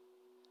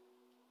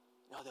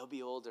 No, they'll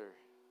be older.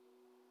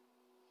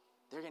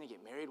 They're going to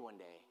get married one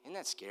day. Isn't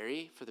that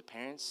scary for the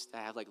parents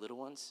that have little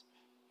ones?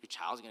 Your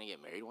child's going to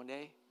get married one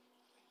day?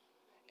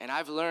 And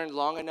I've learned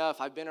long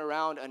enough, I've been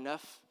around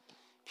enough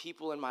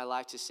people in my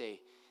life to say,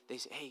 they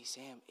say, hey,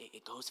 Sam,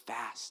 it goes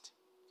fast.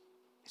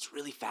 It's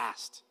really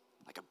fast,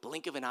 like a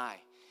blink of an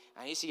eye.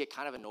 I used to get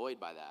kind of annoyed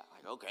by that.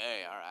 Like,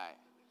 okay, all right.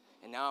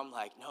 And now I'm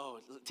like, no,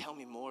 tell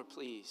me more,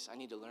 please. I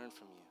need to learn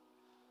from you.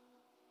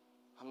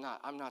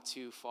 I'm not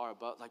too far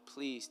above. Like,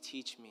 please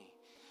teach me.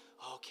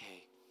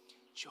 Okay,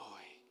 joy.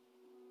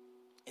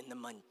 In the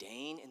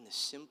mundane, in the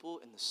simple,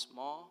 in the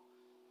small,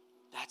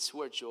 that's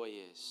where joy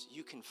is.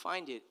 You can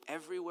find it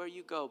everywhere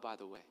you go, by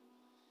the way,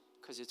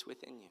 because it's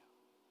within you.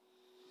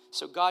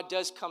 So God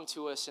does come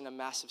to us in a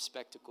massive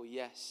spectacle,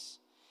 yes.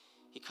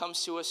 He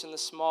comes to us in the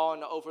small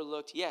and the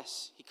overlooked,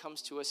 yes. He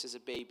comes to us as a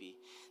baby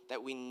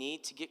that we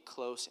need to get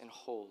close and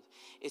hold.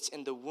 It's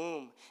in the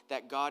womb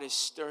that God is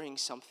stirring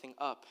something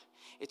up.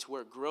 It's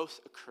where growth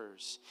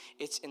occurs.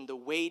 It's in the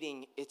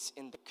waiting. It's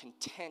in the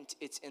content.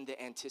 It's in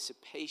the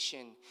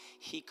anticipation.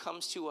 He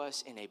comes to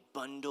us in a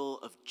bundle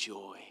of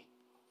joy.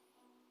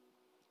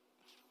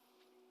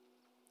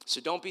 So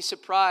don't be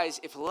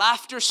surprised if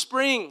laughter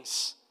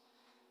springs.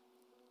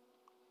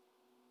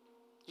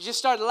 You just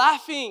start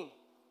laughing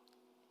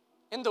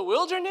in the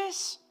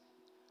wilderness.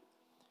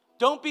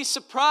 Don't be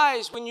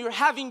surprised when you're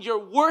having your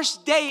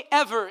worst day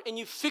ever and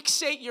you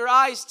fixate your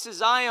eyes to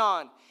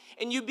Zion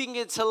and you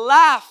begin to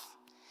laugh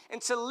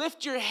and to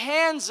lift your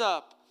hands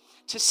up,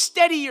 to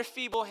steady your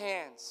feeble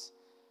hands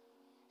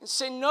and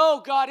say,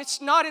 no, God,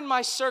 it's not in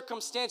my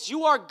circumstance.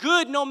 You are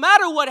good no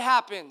matter what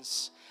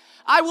happens.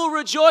 I will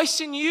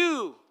rejoice in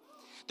you.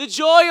 The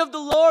joy of the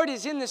Lord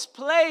is in this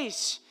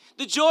place.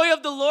 The joy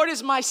of the Lord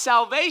is my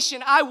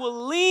salvation. I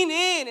will lean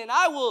in and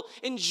I will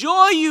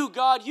enjoy you,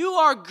 God. You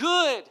are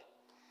good.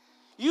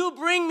 You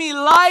bring me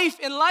life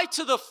and life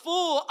to the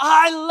full.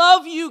 I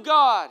love you,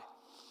 God.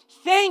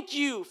 Thank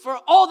you for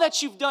all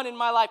that you've done in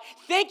my life.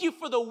 Thank you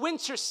for the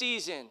winter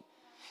season.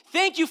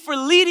 Thank you for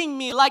leading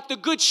me like the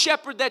good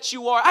shepherd that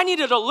you are. I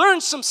needed to learn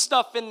some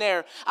stuff in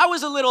there. I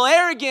was a little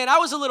arrogant. I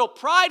was a little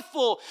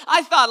prideful.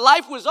 I thought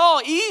life was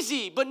all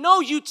easy. But no,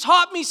 you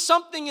taught me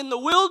something in the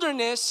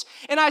wilderness,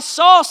 and I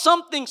saw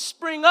something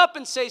spring up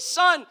and say,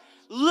 son,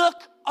 look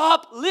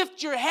up,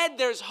 lift your head.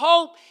 There's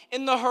hope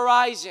in the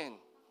horizon.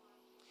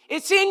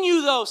 It's in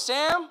you though,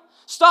 Sam.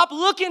 Stop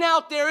looking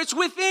out there. It's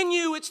within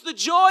you. It's the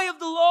joy of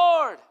the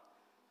Lord.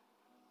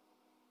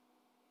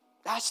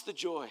 That's the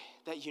joy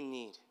that you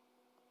need.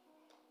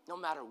 No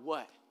matter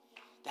what,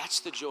 that's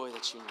the joy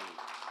that you need.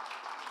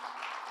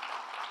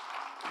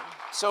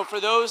 So for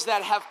those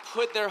that have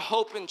put their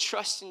hope and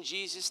trust in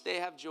Jesus, they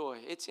have joy.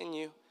 It's in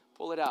you.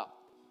 Pull it out.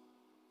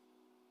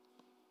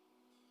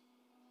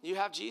 You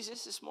have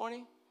Jesus this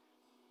morning?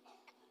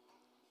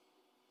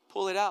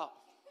 Pull it out.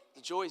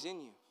 The joy is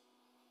in you.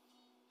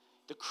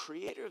 The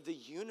creator of the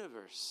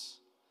universe,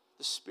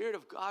 the Spirit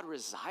of God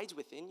resides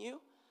within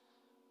you.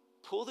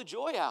 Pull the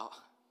joy out.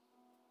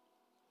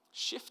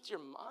 Shift your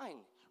mind.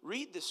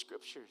 Read the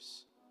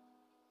scriptures.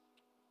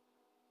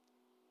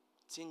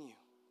 It's in you.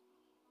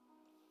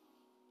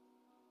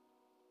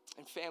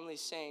 And families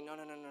saying, no,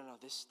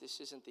 this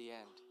isn't the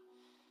end.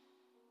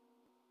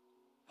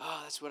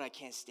 Oh, that's what I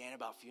can't stand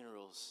about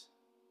funerals.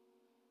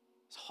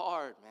 It's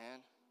hard,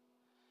 man.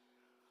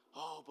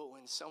 Oh, but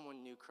when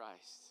someone knew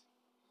Christ.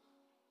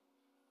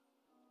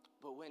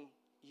 But when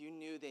you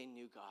knew they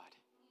knew God.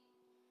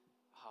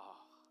 Oh,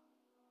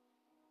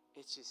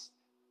 it's just,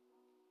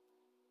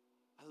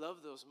 I love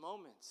those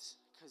moments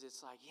because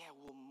it's like, yeah,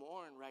 we'll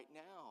mourn right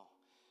now.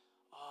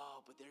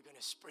 Oh, but they're going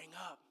to spring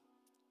up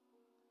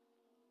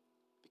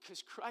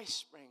because Christ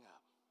sprang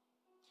up.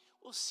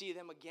 We'll see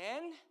them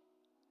again.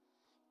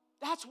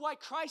 That's why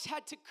Christ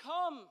had to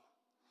come.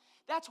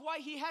 That's why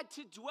he had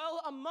to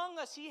dwell among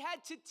us. He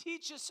had to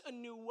teach us a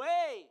new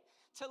way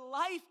to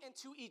life and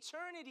to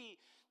eternity.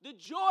 The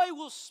joy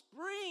will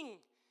spring.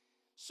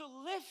 So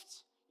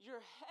lift your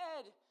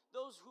head,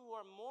 those who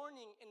are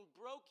mourning and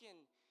broken.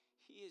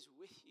 He is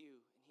with you,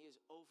 and he has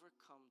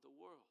overcome the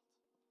world.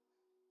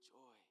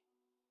 Joy.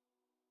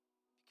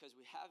 Because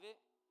we have it,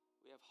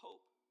 we have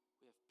hope,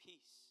 we have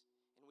peace,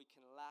 and we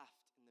can laugh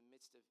in the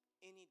midst of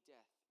any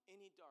death,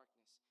 any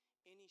darkness,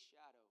 any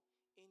shadow,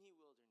 any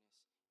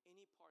wilderness,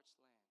 any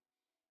parched land.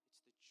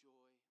 It's the joy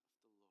of the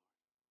Lord.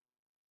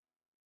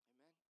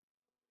 Amen? Amen.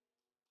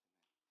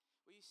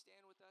 Will you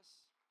stand with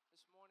us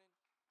this morning?